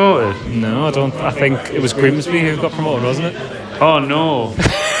get promoted? No, I don't. I think it was Grimsby who got promoted, wasn't it? Oh no.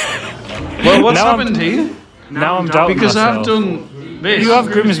 Well, what's happened here? Now I'm doubting because myself. I've done this. You have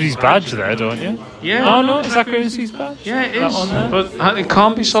Grimsby's badge there, don't you? Yeah. Oh no, is that Grimsby's badge? Yeah, it is. But it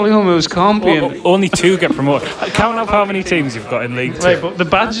can't be Solihull Moors, can't be. Only 2 get promoted. Count up how many teams you've got in League 2. Right, but the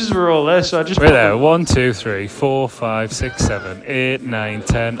badges were all there, so I just... Right there, 1, 2, 3, 4, 5, 6, 7, 8, 9,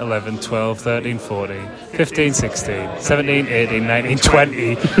 10, 11, 12, 13, 14, 15, 16, 17, 18, 19,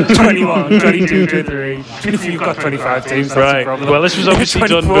 20, 21, 22, 23, 24, you've got 25 teams, that's right. the problem. Well, this was obviously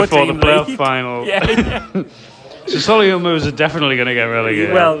done before the playoff final. Yeah. So Solihull Moors are definitely going to get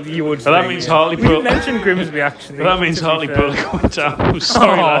relegated. Well, you would. But that means Hartlepool. We mentioned Grimsby actually. That means Hartlepool going down.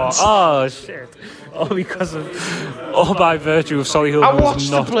 Sorry, lads. Oh shit! All by virtue of Solihull. I watched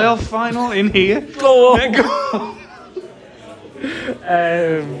the playoff final in here. Go on.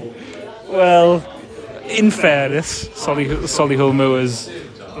 Well, in fairness, Solihull Moors,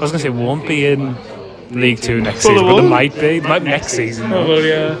 I was going to say, won't be in League 2 next season, but they might be. They might be next season. Oh, well,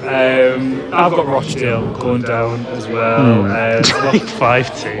 yeah. I've got Rochdale going down as well.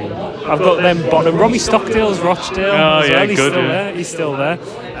 5 team. I've got them bottom. Robbie Stockdale's Rochdale. Oh, yeah, He's good. Still there. He's still there.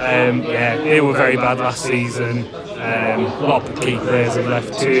 They were very bad last season. A lot of key players have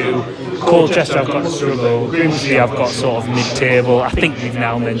left too. Colchester I've got struggle. Grimsby I've got sort of mid-table. I think we've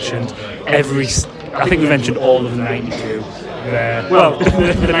now mentioned all of the 92. Well,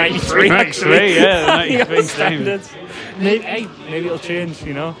 the 93 actually. Yeah, the 93 standards. Maybe it'll change,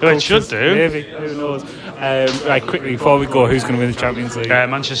 you know. Well, it should do. Maybe, who knows. Right, quickly before we go, who's going to win the Champions League?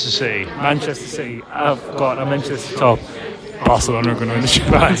 Manchester City. Manchester City. I mentioned this top. Barcelona are going to win the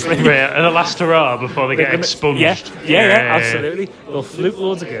Champions League. The last hurrah before they get expunged. Yeah, absolutely. They'll fluke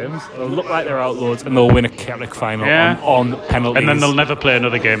loads of games. They'll look like they're out loads, and they'll win a Celtic final on penalties. And then they'll never play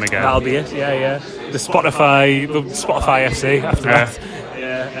another game again. That'll be it. Yeah. The Spotify FC after that.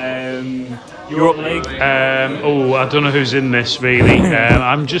 Europe League. I don't know who's in this really.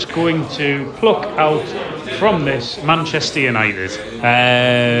 I'm just going to pluck out from this Manchester United.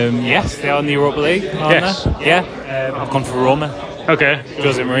 Yes, they are in the Europa League. Yes. I've gone for Roma. Okay.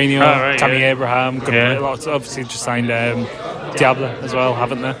 Jose Mourinho, Tammy Abraham. Obviously just signed Diablo as well,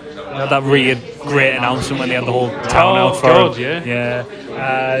 haven't they? That really great announcement when they had the whole town out for him. Yeah.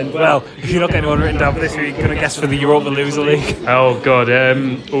 And well, if you're not getting anyone written down for this, you're going to guess for the Europa Loser League. Oh God.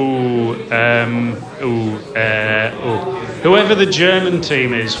 Whoever the German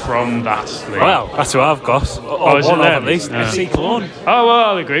team is from that league. Well, that's who I've got. Is One it of them? at least. FC Cologne. Oh well,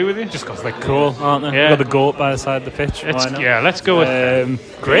 I'll agree with you. Just because they're cool, aren't they? Yeah. Got the goat by the side of the pitch. Why not? Let's go with.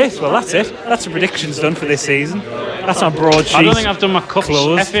 Great. Well, that's it. That's the predictions done for this season. That's our broadsheet. I don't think I've done my cups.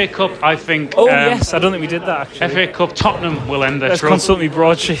 Closed. FA Cup, I think. Oh yes, I don't think we did that actually. FA Cup, Tottenham will end their Let's consult me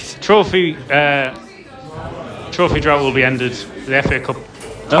broadsheet. trophy drought will be ended. The FA Cup,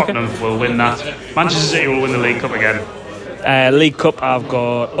 Tottenham will win that. Manchester City will win the League Cup again. League Cup, I've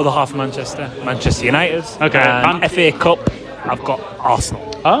got other half of Manchester United. Okay. And FA Cup, I've got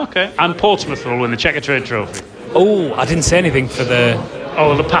Arsenal. Oh, okay. And Portsmouth will win the Checkatrade Trophy. Oh, I didn't say anything for the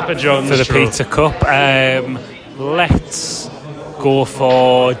Papa John's for the trophy. Pizza Cup. Let's go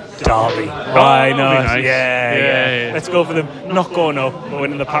for Derby. Why not? Nice. Yeah. Let's go for them not going up, but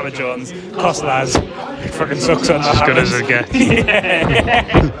winning the Papa John's. Cost lads. Fucking sucks on that. As good as it gets.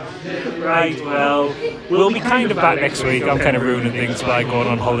 Right, well, we'll be kind of back next week. I'm kind of ruining things by going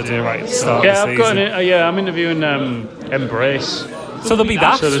on holiday right at the start of the season. I'm interviewing Embrace. So there'll be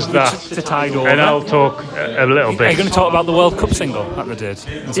that. So there's that. To tide over. And I'll talk a little bit. Are you going to talk about the World Cup single that they did?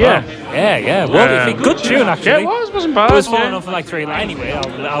 Yeah. Well, good tune actually. Yeah, it wasn't bad. It was falling off for like 3 lines. Anyway,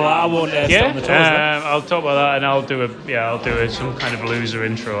 I won't step on the toes. I'll talk about that, and I'll do some kind of loser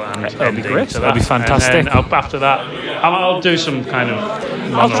intro and that'll be ending great. to That'll that. be fantastic. And then after that, I'll do some kind of.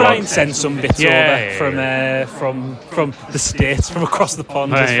 I'll try and send some bits Yeah, from the States, from across the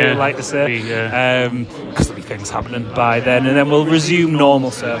pond, as we like to say, because there'll be things happening by then, and then we'll resume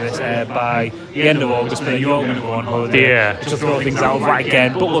normal service by the end of August. But you're going to go on holiday, which will throw things out right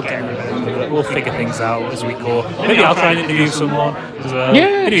again. But we'll figure things out as we go. Maybe I'll try and interview someone as well.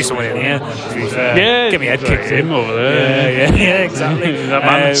 Yeah, interview someone in here. Get me head kicked him over there. Yeah, exactly. That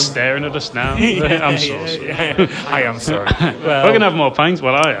man that's staring at us now. I'm so sorry. I am sorry. Well, we're gonna have more pints.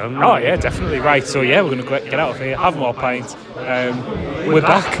 Well, I am. Oh yeah, definitely. Right, so yeah, we're going to get out of here, have more pints. We're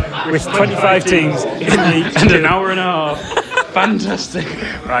back with 25 teams in League and an hour and a half. Fantastic.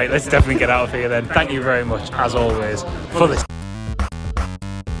 Right, let's definitely get out of here then. Thank you very much, as always, for this.